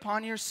 take it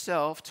upon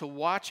yourself to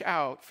watch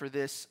out for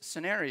this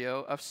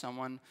scenario of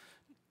someone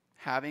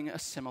having a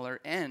similar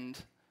end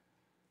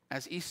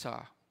as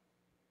Esau.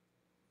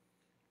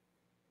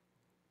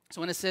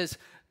 So when it says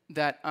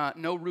that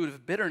no root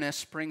of bitterness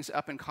springs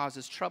up and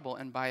causes trouble,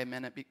 and by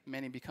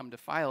many become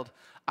defiled,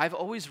 I've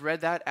always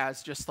read that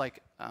as just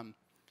like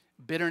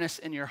bitterness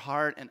in your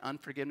heart and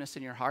unforgiveness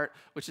in your heart,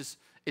 which is,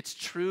 it's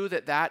true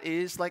that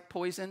is like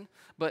poison,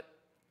 but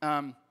you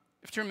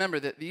have to remember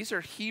that these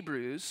are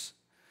Hebrews,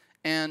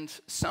 and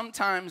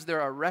sometimes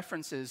there are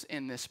references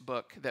in this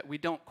book that we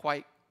don't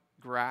quite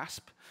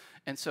grasp.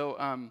 And so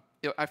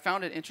I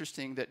found it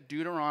interesting that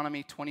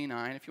Deuteronomy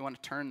 29, if you want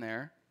to turn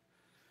there,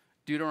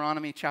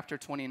 Deuteronomy chapter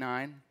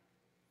 29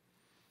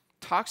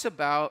 talks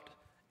about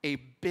a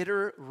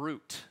bitter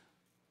root.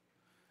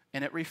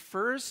 And it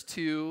refers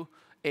to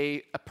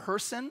a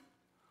person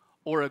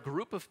or a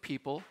group of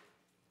people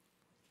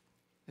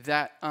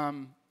that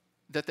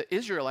the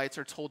Israelites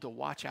are told to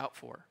watch out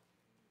for.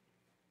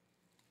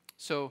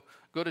 So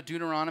go to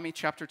Deuteronomy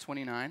chapter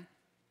 29,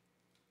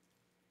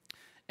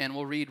 and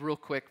we'll read real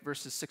quick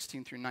verses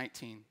 16 through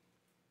 19.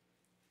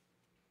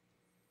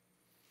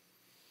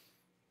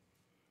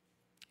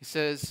 He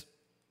says,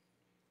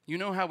 you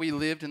know how we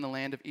lived in the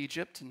land of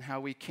Egypt and how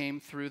we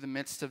came through the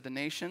midst of the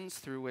nations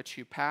through which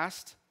you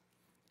passed.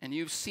 And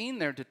you've seen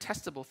their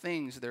detestable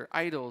things, their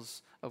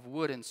idols of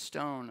wood and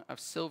stone, of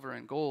silver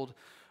and gold,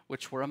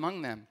 which were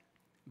among them.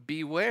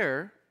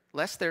 Beware,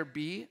 lest there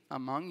be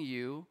among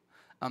you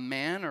a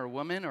man or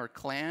woman or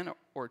clan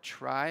or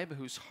tribe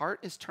whose heart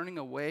is turning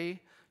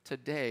away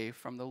today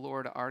from the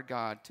Lord our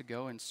God to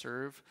go and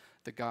serve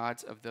the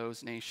gods of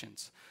those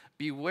nations.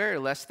 Beware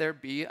lest there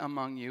be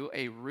among you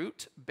a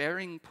root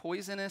bearing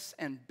poisonous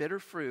and bitter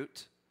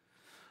fruit,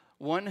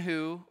 one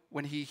who,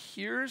 when he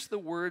hears the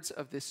words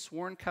of this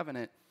sworn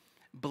covenant,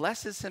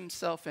 blesses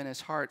himself in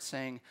his heart,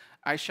 saying,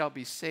 I shall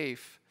be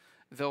safe,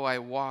 though I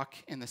walk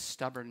in the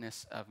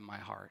stubbornness of my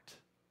heart.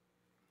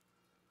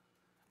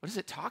 What is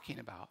it talking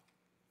about?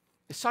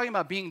 It's talking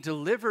about being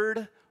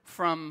delivered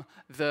from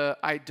the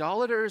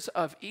idolaters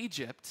of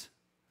Egypt,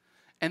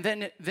 and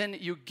then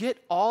you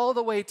get all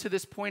the way to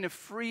this point of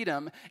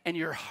freedom, and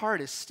your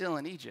heart is still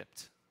in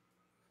Egypt.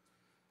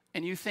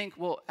 And you think,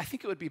 well, I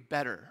think it would be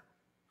better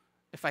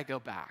if I go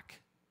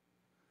back.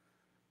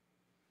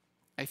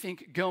 I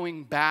think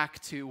going back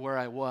to where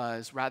I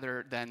was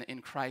rather than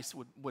in Christ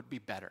would be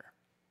better.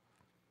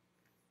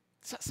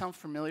 Does that sound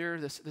familiar?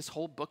 This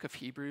whole book of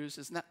Hebrews,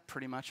 isn't that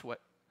pretty much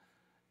what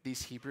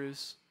these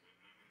Hebrews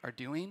are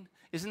doing?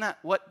 Isn't that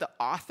what the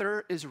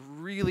author is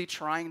really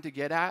trying to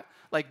get at?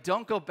 Like,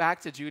 don't go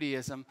back to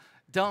Judaism.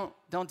 Don't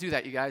do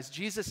that, you guys.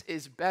 Jesus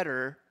is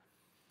better.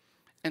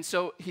 And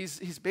so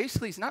he's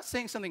not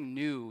saying something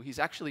new. He's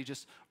actually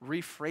just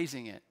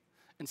rephrasing it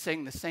and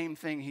saying the same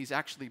thing he's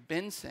actually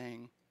been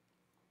saying.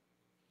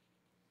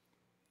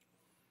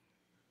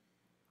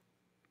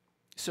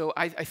 So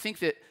I think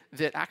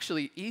that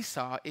actually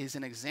Esau is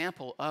an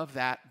example of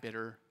that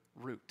bitter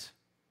root.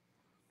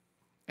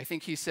 I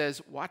think he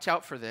says, watch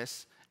out for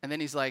this. And then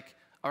he's like,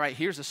 all right,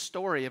 here's a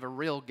story of a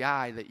real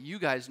guy that you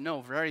guys know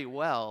very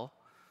well.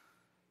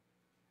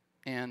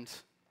 And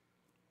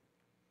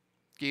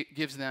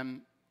gives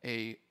them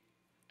a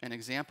an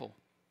example.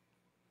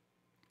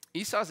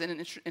 Esau's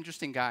an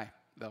interesting guy,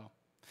 though.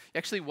 He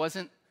actually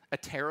wasn't a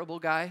terrible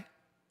guy.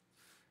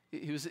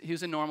 He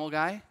was a normal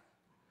guy.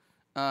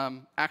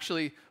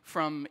 Actually,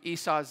 from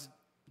Esau's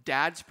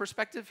dad's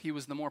perspective, he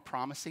was the more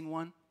promising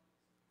one.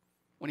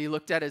 When he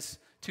looked at his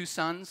two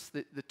sons,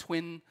 the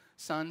twin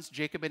sons,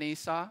 Jacob and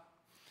Esau,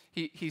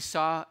 he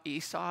saw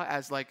Esau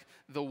as like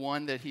the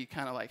one that he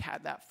kind of like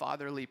had that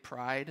fatherly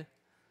pride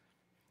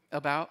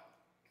about.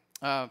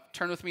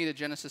 Turn with me to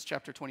Genesis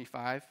chapter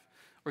 25.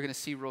 We're going to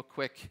see real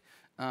quick,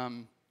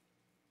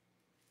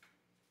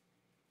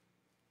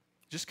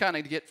 just kind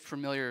of to get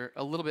familiar,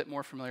 a little bit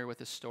more familiar with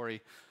this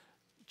story.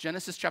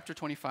 Genesis chapter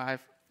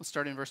 25, let's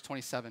start in verse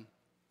 27.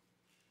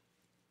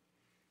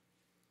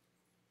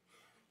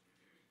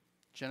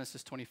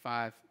 Genesis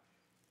 25,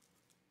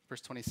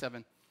 verse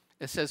 27.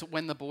 It says,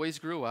 when the boys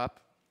grew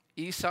up,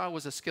 Esau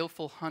was a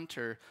skillful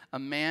hunter, a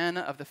man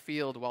of the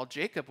field, while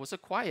Jacob was a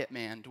quiet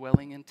man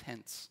dwelling in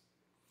tents.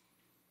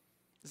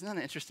 Isn't that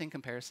an interesting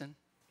comparison?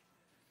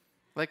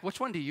 Like, which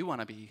one do you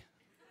want to be?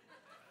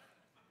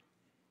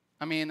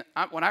 I mean,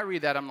 when I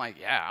read that, I'm like,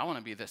 yeah, I want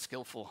to be the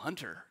skillful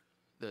hunter,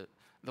 the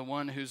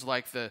one who's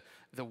like the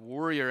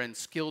warrior and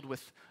skilled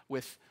with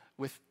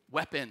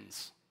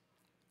weapons.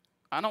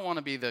 I don't want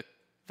to be the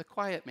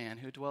quiet man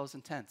who dwells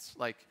in tents.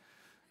 Like,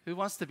 who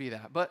wants to be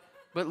that? But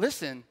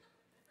listen,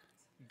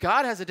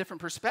 God has a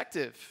different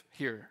perspective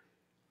here.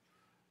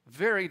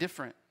 Very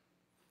different.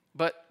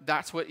 But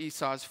that's what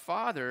Esau's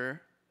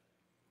father,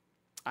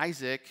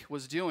 Isaac,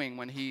 was doing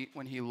when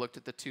he looked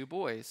at the two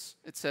boys.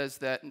 It says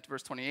that in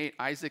verse 28,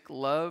 Isaac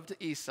loved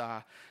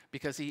Esau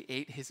because he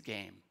ate his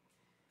game.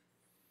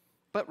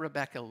 But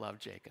Rebekah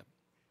loved Jacob.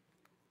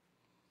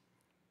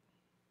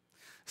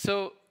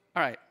 So,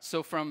 all right,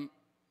 so from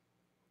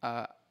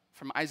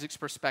Isaac's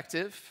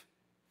perspective,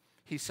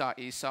 he saw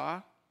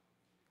Esau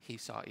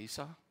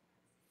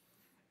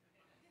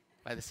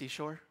by the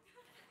seashore.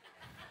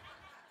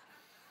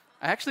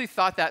 I actually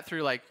thought that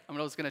through, like, I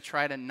was going to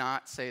try to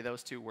not say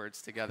those two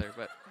words together,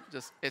 but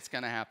just, it's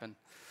going to happen.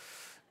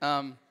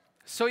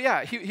 So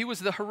yeah, he was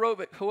the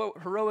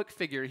heroic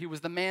figure. He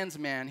was the man's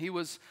man. He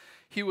was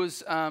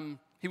the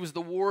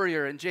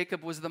warrior, and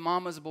Jacob was the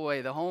mama's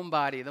boy, the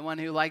homebody, the one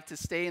who liked to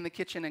stay in the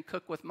kitchen and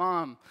cook with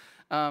mom.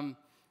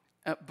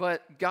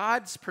 But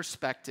God's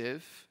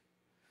perspective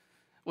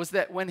was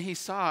that when he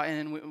saw,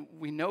 and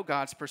we know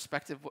God's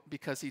perspective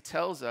because he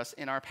tells us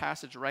in our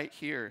passage right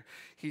here,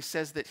 he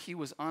says that he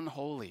was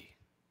unholy.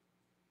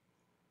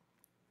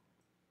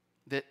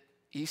 That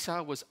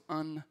Esau was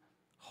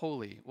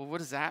unholy. Well, what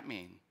does that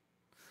mean?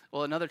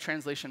 Well, another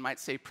translation might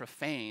say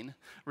profane.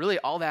 Really,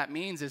 all that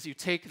means is you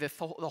take the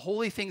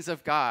holy things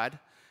of God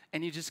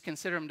and you just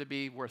consider them to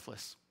be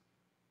worthless.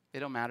 They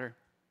don't matter.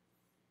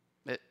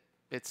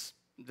 It's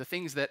the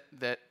things that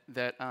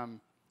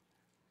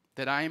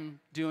I'm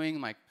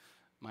doing, like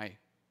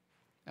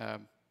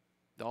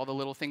all the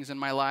little things in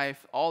my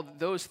life, all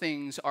those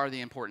things are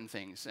the important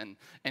things.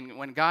 And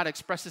when God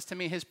expresses to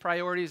me his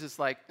priorities, it's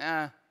like,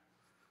 I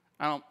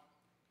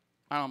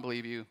don't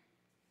believe you.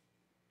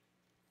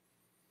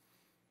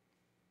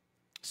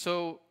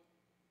 So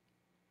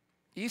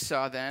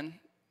Esau then,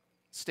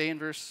 stay in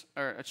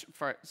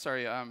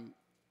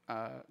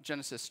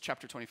Genesis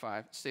chapter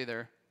 25. Stay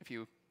there. If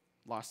you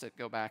lost it,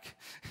 go back.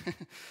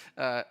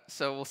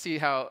 So we'll see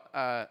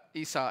how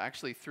Esau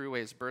actually threw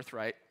away his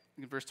birthright.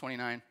 In verse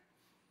 29.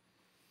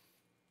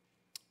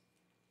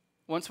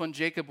 Once when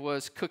Jacob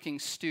was cooking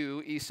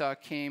stew, Esau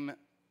came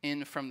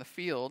in from the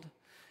field,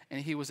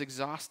 and he was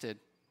exhausted.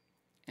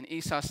 And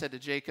Esau said to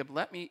Jacob,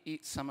 let me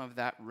eat some of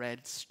that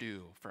red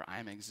stew, for I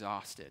am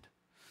exhausted.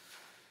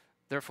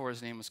 Therefore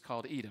his name was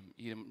called Edom.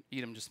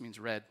 Edom just means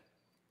red.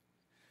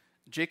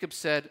 Jacob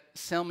said,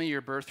 sell me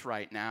your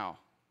birthright now.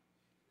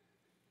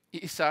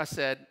 Esau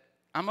said,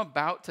 I'm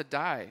about to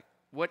die.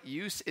 What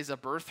use is a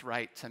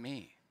birthright to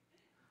me?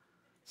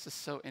 This is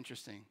so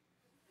interesting.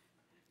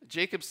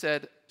 Jacob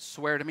said,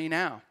 swear to me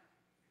now.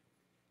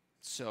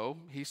 So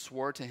he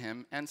swore to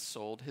him and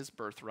sold his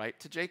birthright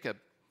to Jacob.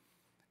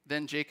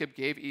 Then Jacob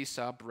gave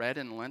Esau bread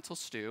and lentil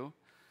stew,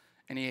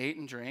 and he ate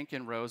and drank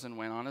and rose and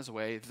went on his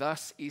way.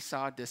 Thus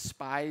Esau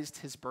despised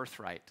his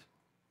birthright.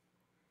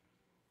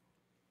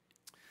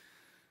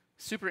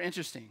 Super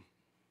interesting.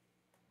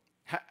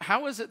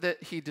 How is it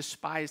that he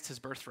despised his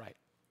birthright?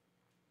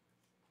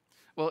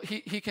 Well,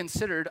 he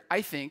considered,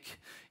 I think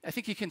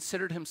he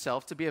considered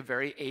himself to be a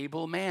very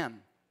able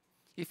man.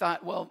 He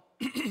thought, well,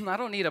 I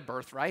don't need a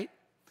birthright.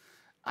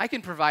 I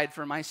can provide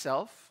for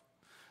myself.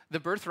 The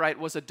birthright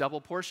was a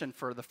double portion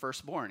for the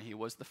firstborn. He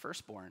was the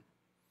firstborn.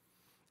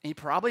 And he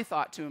probably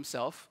thought to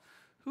himself,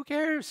 who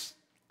cares?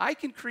 I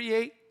can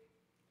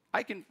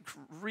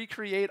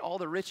recreate all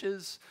the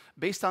riches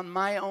based on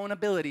my own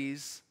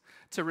abilities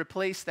to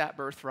replace that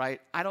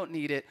birthright. I don't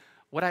need it.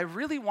 What I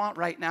really want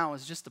right now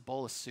is just a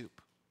bowl of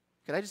soup.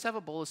 Could I just have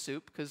a bowl of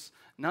soup? Because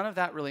none of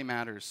that really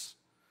matters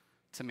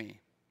to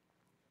me.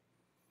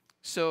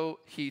 So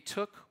he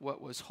took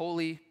what was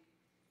holy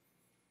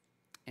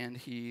and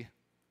he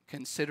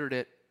considered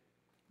it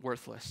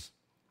worthless.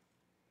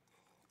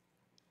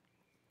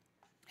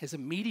 His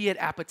immediate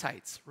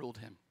appetites ruled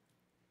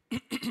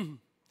him.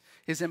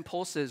 His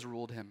impulses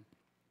ruled him.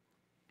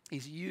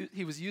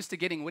 He was used to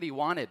getting what he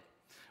wanted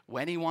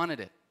when he wanted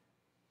it.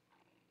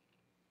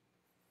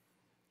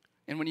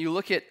 And when you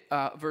look at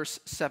verse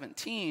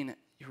 17,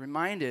 you're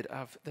reminded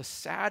of the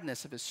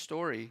sadness of his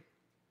story.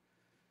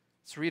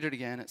 Let's read it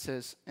again. It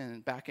says,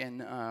 back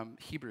in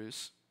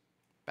Hebrews,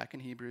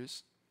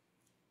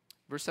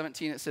 verse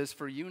 17, it says,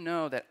 "For you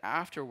know that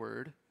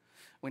afterward,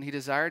 when he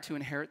desired to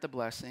inherit the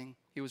blessing,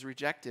 he was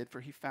rejected, for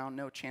he found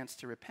no chance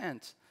to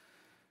repent,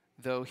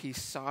 though he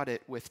sought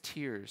it with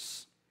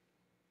tears."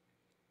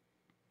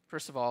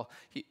 First of all,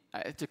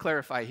 to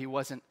clarify, he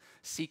wasn't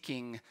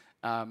seeking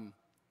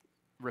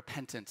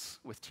repentance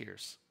with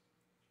tears.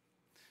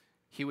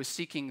 He was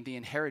seeking the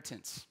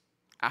inheritance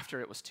after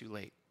it was too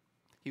late.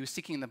 He was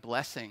seeking the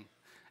blessing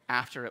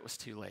after it was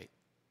too late.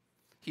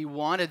 He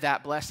wanted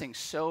that blessing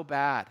so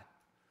bad,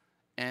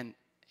 and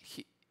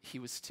he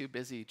was too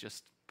busy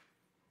just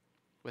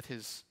with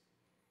his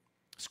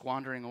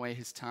squandering away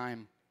his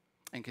time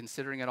and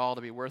considering it all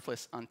to be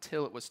worthless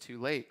until it was too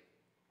late.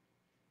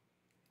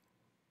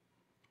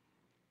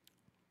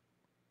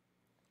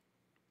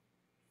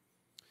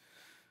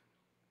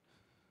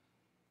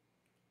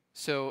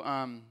 So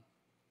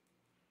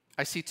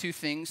I see two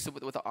things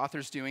what the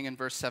author's doing in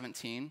verse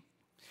 17.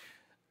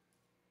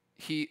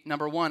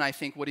 Number one, I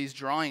think what he's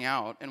drawing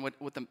out and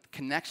what the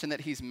connection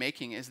that he's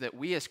making is that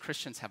we as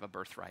Christians have a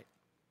birthright.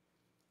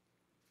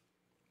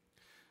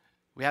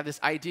 We have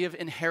this idea of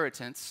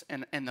inheritance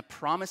and the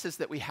promises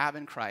that we have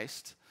in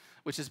Christ,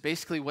 which is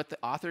basically what the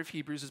author of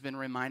Hebrews has been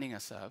reminding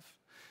us of.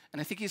 And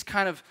I think he's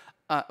kind of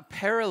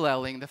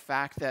paralleling the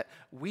fact that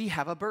we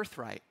have a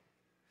birthright.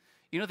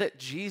 You know that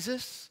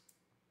Jesus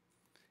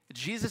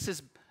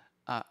is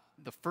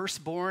the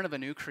firstborn of a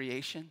new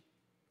creation.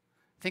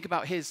 Think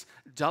about his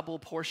double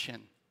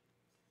portion.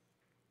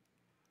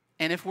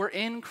 And if we're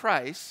in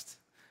Christ,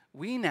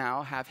 we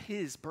now have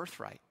his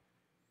birthright.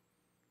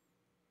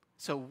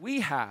 So we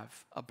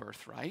have a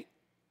birthright.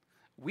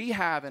 We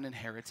have an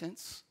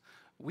inheritance.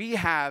 We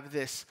have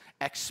this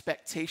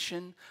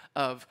expectation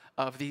of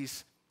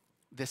this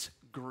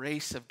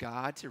grace of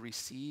God to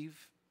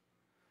receive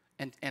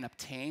and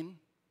obtain.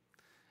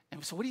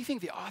 And so what do you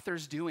think the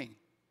author's doing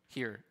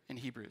here in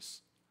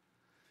Hebrews?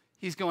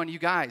 He's going, you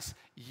guys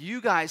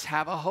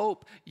have a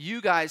hope.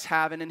 You guys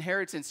have an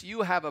inheritance.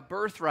 You have a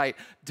birthright.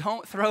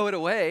 Don't throw it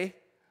away.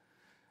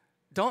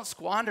 Don't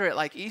squander it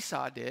like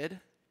Esau did.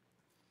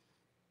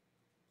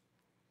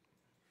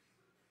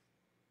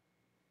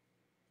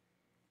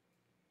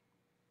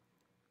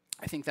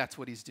 I think that's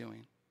what he's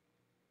doing.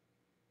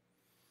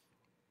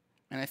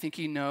 And I think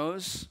he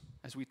knows,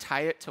 as we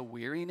tie it to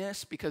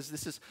weariness, because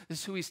this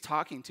is who he's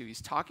talking to.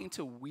 He's talking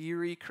to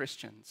weary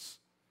Christians.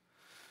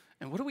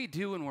 And what do we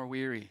do when we're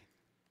weary?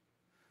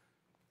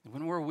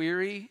 When we're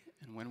weary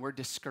and when we're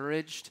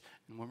discouraged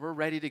and when we're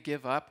ready to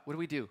give up, what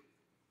do?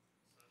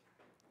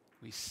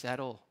 We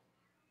settle.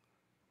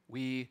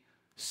 We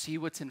see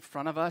what's in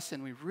front of us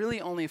and we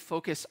really only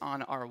focus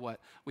on our what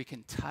we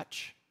can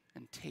touch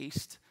and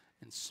taste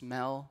and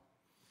smell.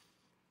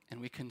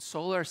 And we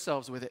console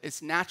ourselves with it.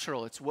 It's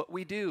natural. It's what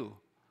we do.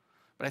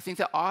 But I think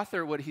the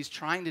author, what he's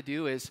trying to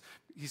do is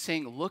he's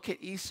saying, look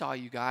at Esau,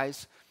 you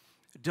guys.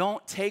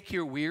 Don't take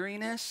your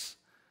weariness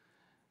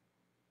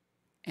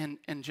and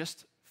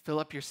just fill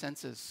up your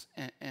senses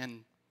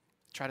and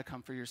try to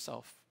comfort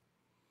yourself.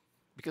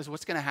 Because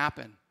what's going to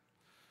happen?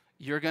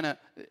 You're going to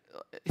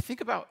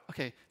think about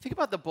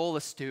the bowl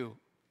of stew.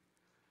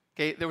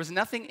 Okay, there was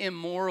nothing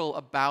immoral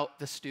about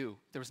the stew.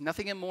 There was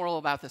nothing immoral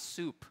about the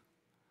soup.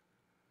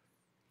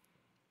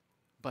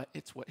 But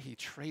it's what he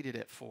traded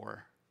it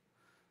for.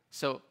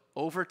 So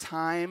over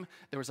time,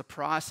 there was a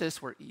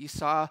process where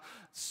Esau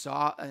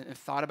saw and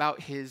thought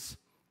about his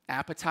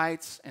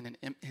appetites and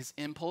his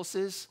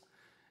impulses.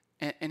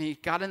 And he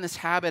got in this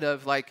habit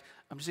of like,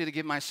 I'm just going to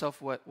give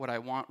myself what I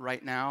want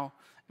right now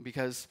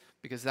because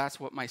that's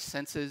what my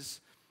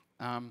senses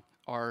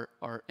are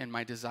and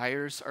my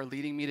desires are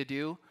leading me to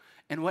do.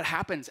 And what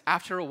happens?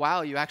 After a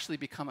while, you actually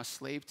become a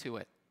slave to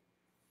it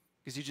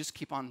because you just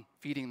keep on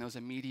feeding those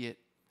immediate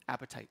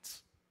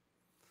appetites.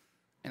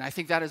 And I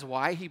think that is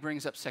why he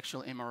brings up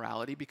sexual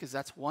immorality, because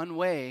that's one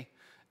way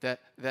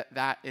that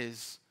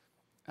is,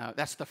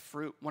 that's the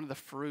fruit, one of the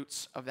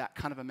fruits of that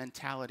kind of a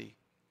mentality.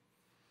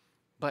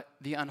 But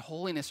the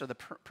unholiness or the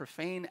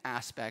profane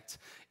aspect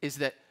is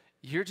that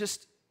you're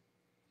just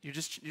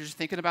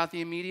thinking about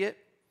the immediate,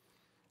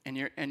 and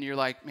you're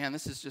like, man,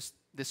 this is just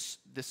this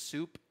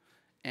soup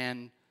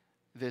and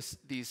these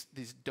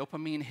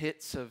dopamine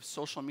hits of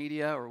social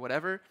media or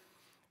whatever.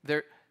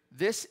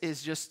 This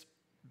is just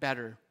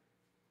better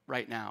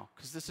right now,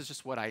 because this is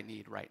just what I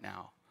need right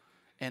now.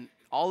 And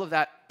all of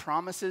that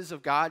promises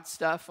of God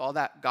stuff, all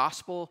that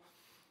gospel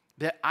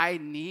that I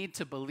need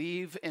to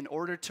believe in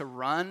order to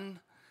run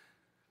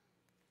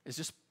is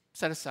just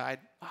set aside.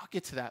 I'll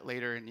get to that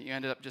later. And you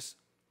ended up just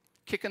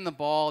kicking the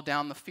ball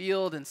down the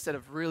field instead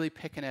of really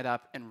picking it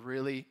up and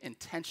really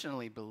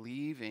intentionally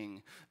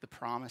believing the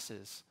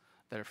promises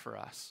that are for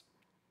us.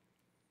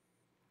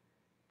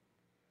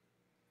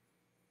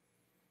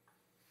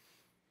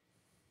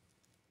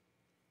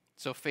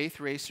 So faith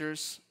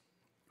racers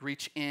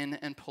reach in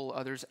and pull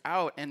others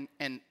out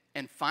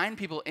and find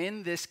people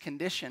in this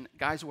condition.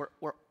 Guys,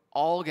 we're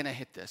all going to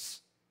hit this.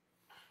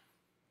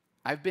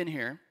 I've been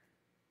here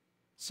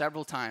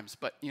several times,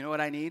 but you know what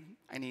I need?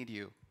 I need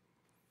you.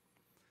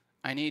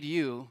 I need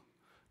you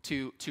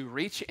to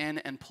reach in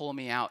and pull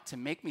me out, to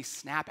make me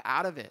snap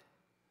out of it.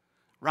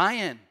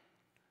 Ryan,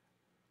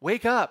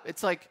 wake up.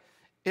 It's like,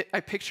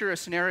 I picture a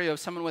scenario of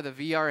someone with a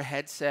VR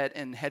headset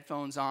and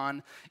headphones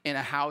on in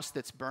a house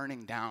that's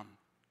burning down.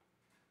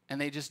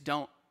 And they just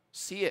don't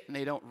see it, and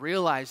they don't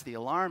realize the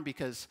alarm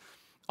because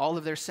all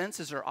of their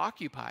senses are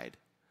occupied.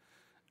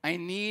 I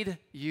need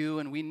you,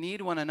 and we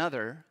need one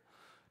another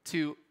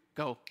to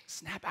go,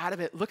 snap out of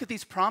it. Look at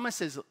these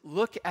promises.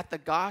 Look at the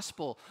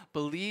gospel.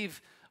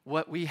 Believe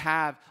what we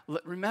have.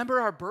 Remember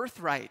our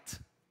birthright.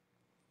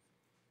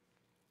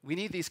 We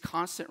need these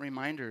constant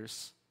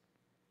reminders.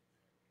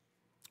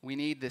 We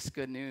need this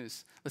good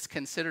news. Let's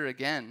consider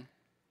again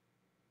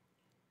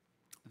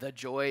the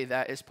joy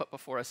that is put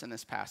before us in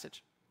this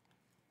passage.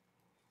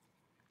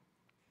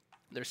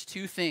 There's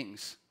two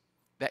things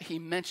that he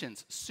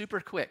mentions super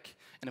quick.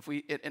 And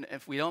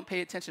if we don't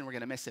pay attention, we're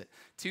going to miss it.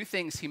 Two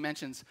things he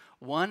mentions.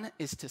 One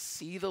is to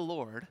see the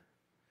Lord.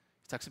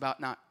 He talks about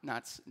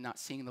not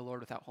seeing the Lord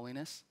without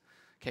holiness.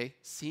 Okay,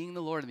 seeing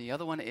the Lord. And the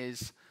other one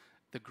is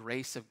the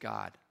grace of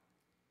God.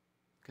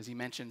 Because he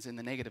mentions in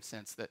the negative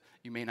sense that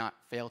you may not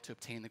fail to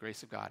obtain the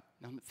grace of God.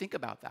 Now think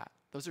about that.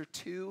 Those are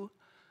two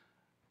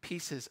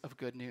pieces of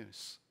good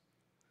news.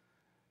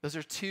 Those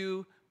are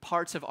two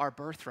parts of our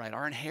birthright,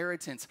 our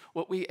inheritance,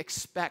 what we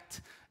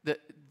expect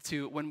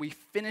when we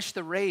finish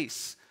the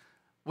race.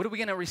 What are we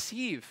going to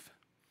receive?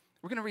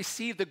 We're going to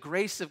receive the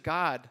grace of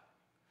God,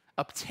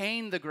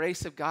 obtain the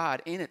grace of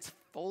God in its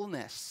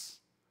fullness.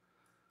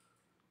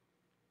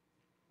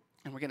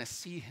 And we're going to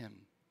see him.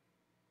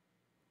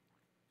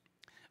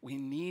 We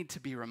need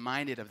to be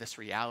reminded of this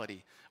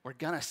reality. We're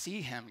going to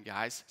see him,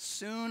 guys.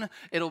 Soon,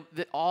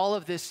 all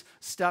of this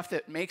stuff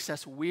that makes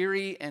us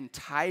weary and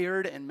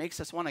tired and makes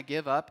us want to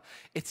give up,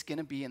 it's going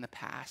to be in the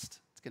past.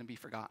 It's going to be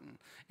forgotten.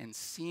 And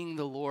seeing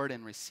the Lord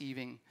and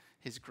receiving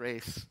his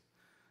grace.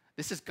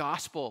 This is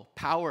gospel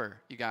power,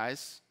 you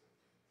guys.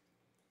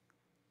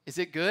 Is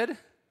it good?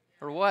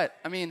 Or what?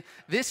 I mean,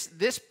 this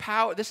is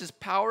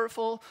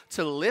powerful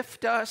to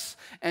lift us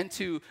and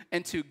to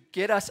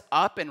get us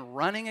up and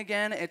running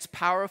again. It's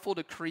powerful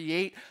to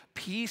create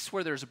peace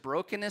where there's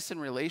brokenness in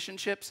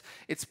relationships.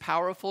 It's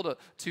powerful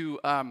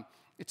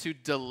to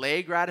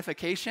delay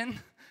gratification.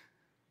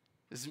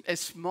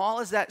 As small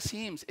as that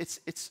seems,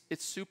 it's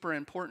super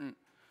important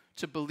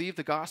to believe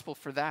the gospel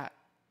for that.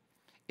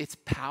 It's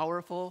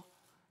powerful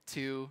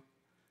to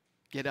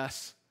get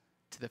us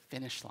to the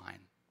finish line.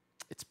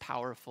 It's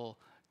powerful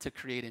to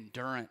create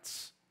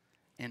endurance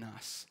in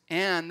us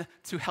and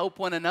to help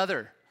one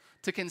another,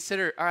 to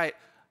consider, all right,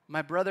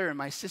 my brother and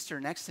my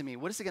sister next to me,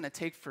 what is it going to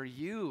take for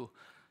you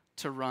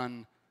to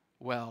run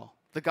well?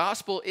 The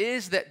gospel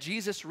is that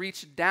Jesus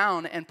reached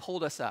down and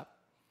pulled us up.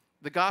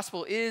 The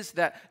gospel is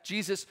that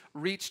Jesus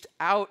reached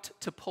out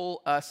to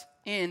pull us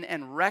in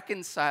and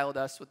reconciled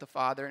us with the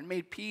Father and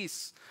made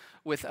peace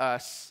with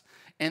us.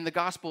 And the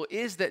gospel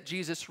is that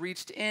Jesus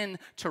reached in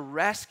to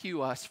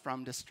rescue us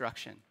from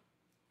destruction.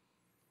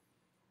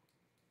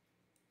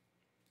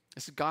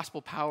 This is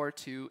gospel power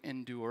to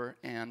endure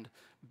and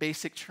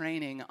basic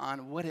training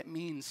on what it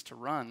means to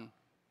run.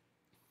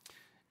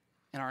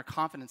 And our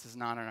confidence is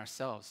not in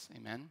ourselves.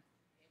 Amen?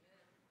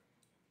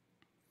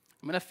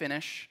 I'm going to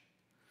finish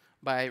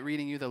by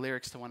reading you the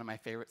lyrics to one of my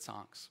favorite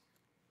songs.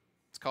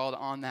 It's called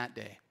On That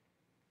Day.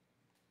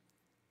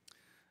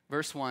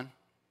 Verse 1,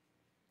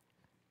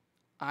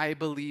 I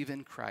believe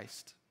in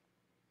Christ,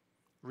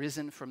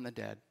 risen from the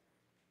dead.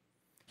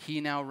 He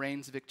now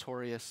reigns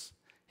victorious.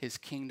 His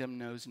kingdom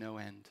knows no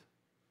end.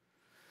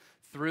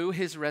 Through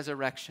his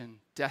resurrection,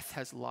 death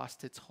has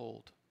lost its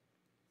hold.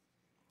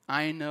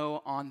 I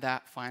know on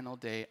that final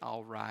day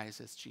I'll rise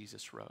as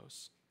Jesus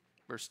rose.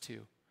 Verse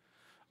 2,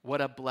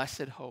 what a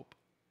blessed hope.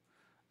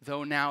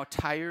 Though now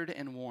tired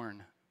and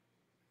worn,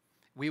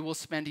 we will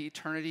spend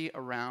eternity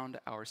around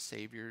our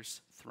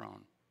Savior's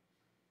throne.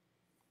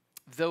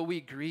 Though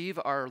we grieve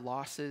our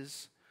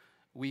losses,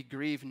 we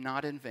grieve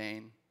not in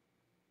vain,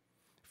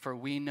 for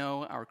we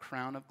know our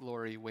crown of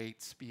glory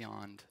waits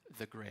beyond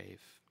the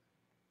grave.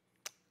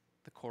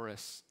 The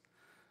chorus.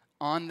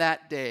 On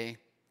that day,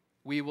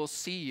 we will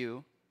see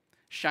you,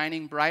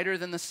 shining brighter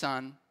than the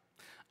sun.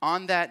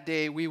 On that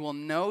day, we will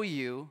know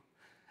you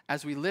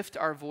as we lift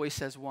our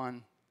voice as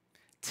one.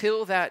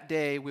 Till that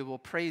day, we will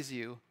praise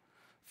you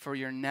for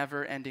your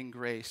never-ending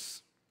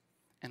grace,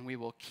 and we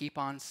will keep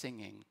on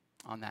singing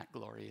on that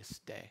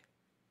glorious day.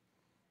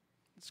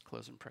 Let's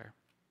close in prayer.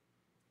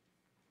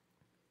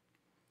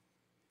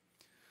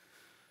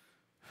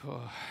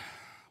 Oh,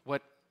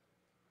 what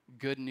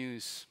good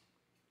news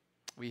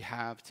we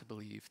have to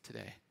believe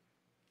today.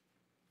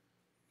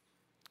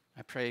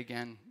 I pray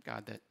again,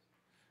 God, that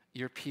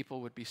your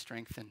people would be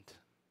strengthened,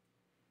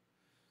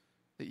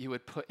 that you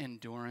would put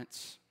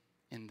endurance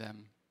in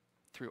them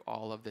through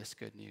all of this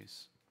good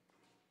news.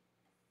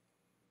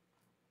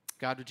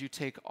 God, would you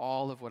take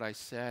all of what I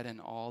said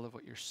and all of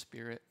what your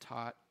Spirit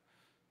taught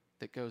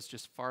that goes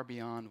just far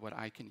beyond what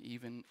I can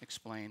even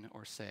explain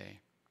or say,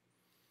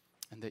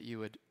 and that you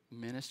would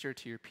minister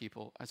to your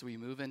people as we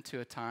move into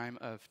a time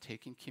of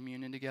taking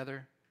communion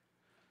together,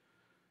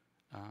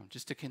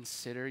 just to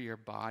consider your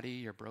body,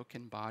 your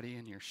broken body,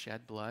 and your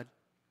shed blood,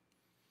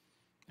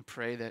 and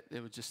pray that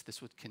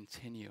this would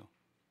continue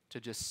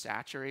to just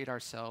saturate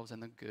ourselves in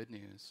the good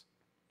news,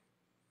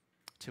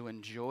 to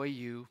enjoy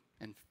you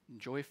and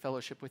enjoy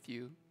fellowship with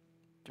you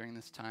during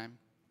this time.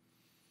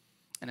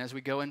 And as we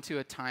go into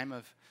a time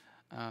of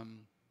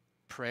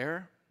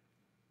prayer,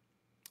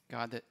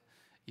 God, that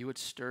you would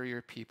stir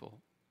your people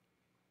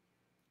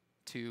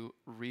to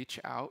reach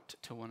out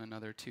to one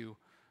another, to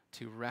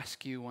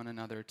rescue one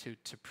another,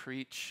 to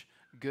preach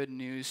good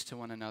news to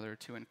one another,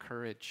 to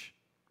encourage.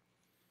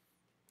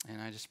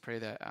 And I just pray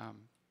that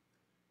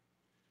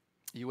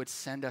you would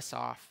send us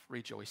off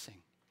rejoicing.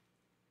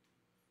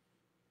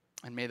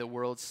 And may the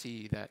world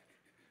see that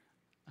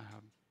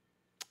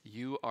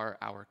you are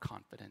our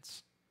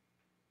confidence.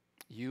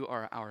 You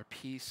are our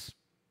peace.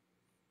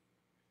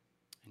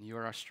 And you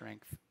are our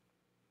strength.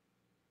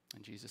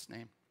 In Jesus'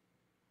 name,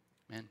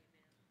 amen.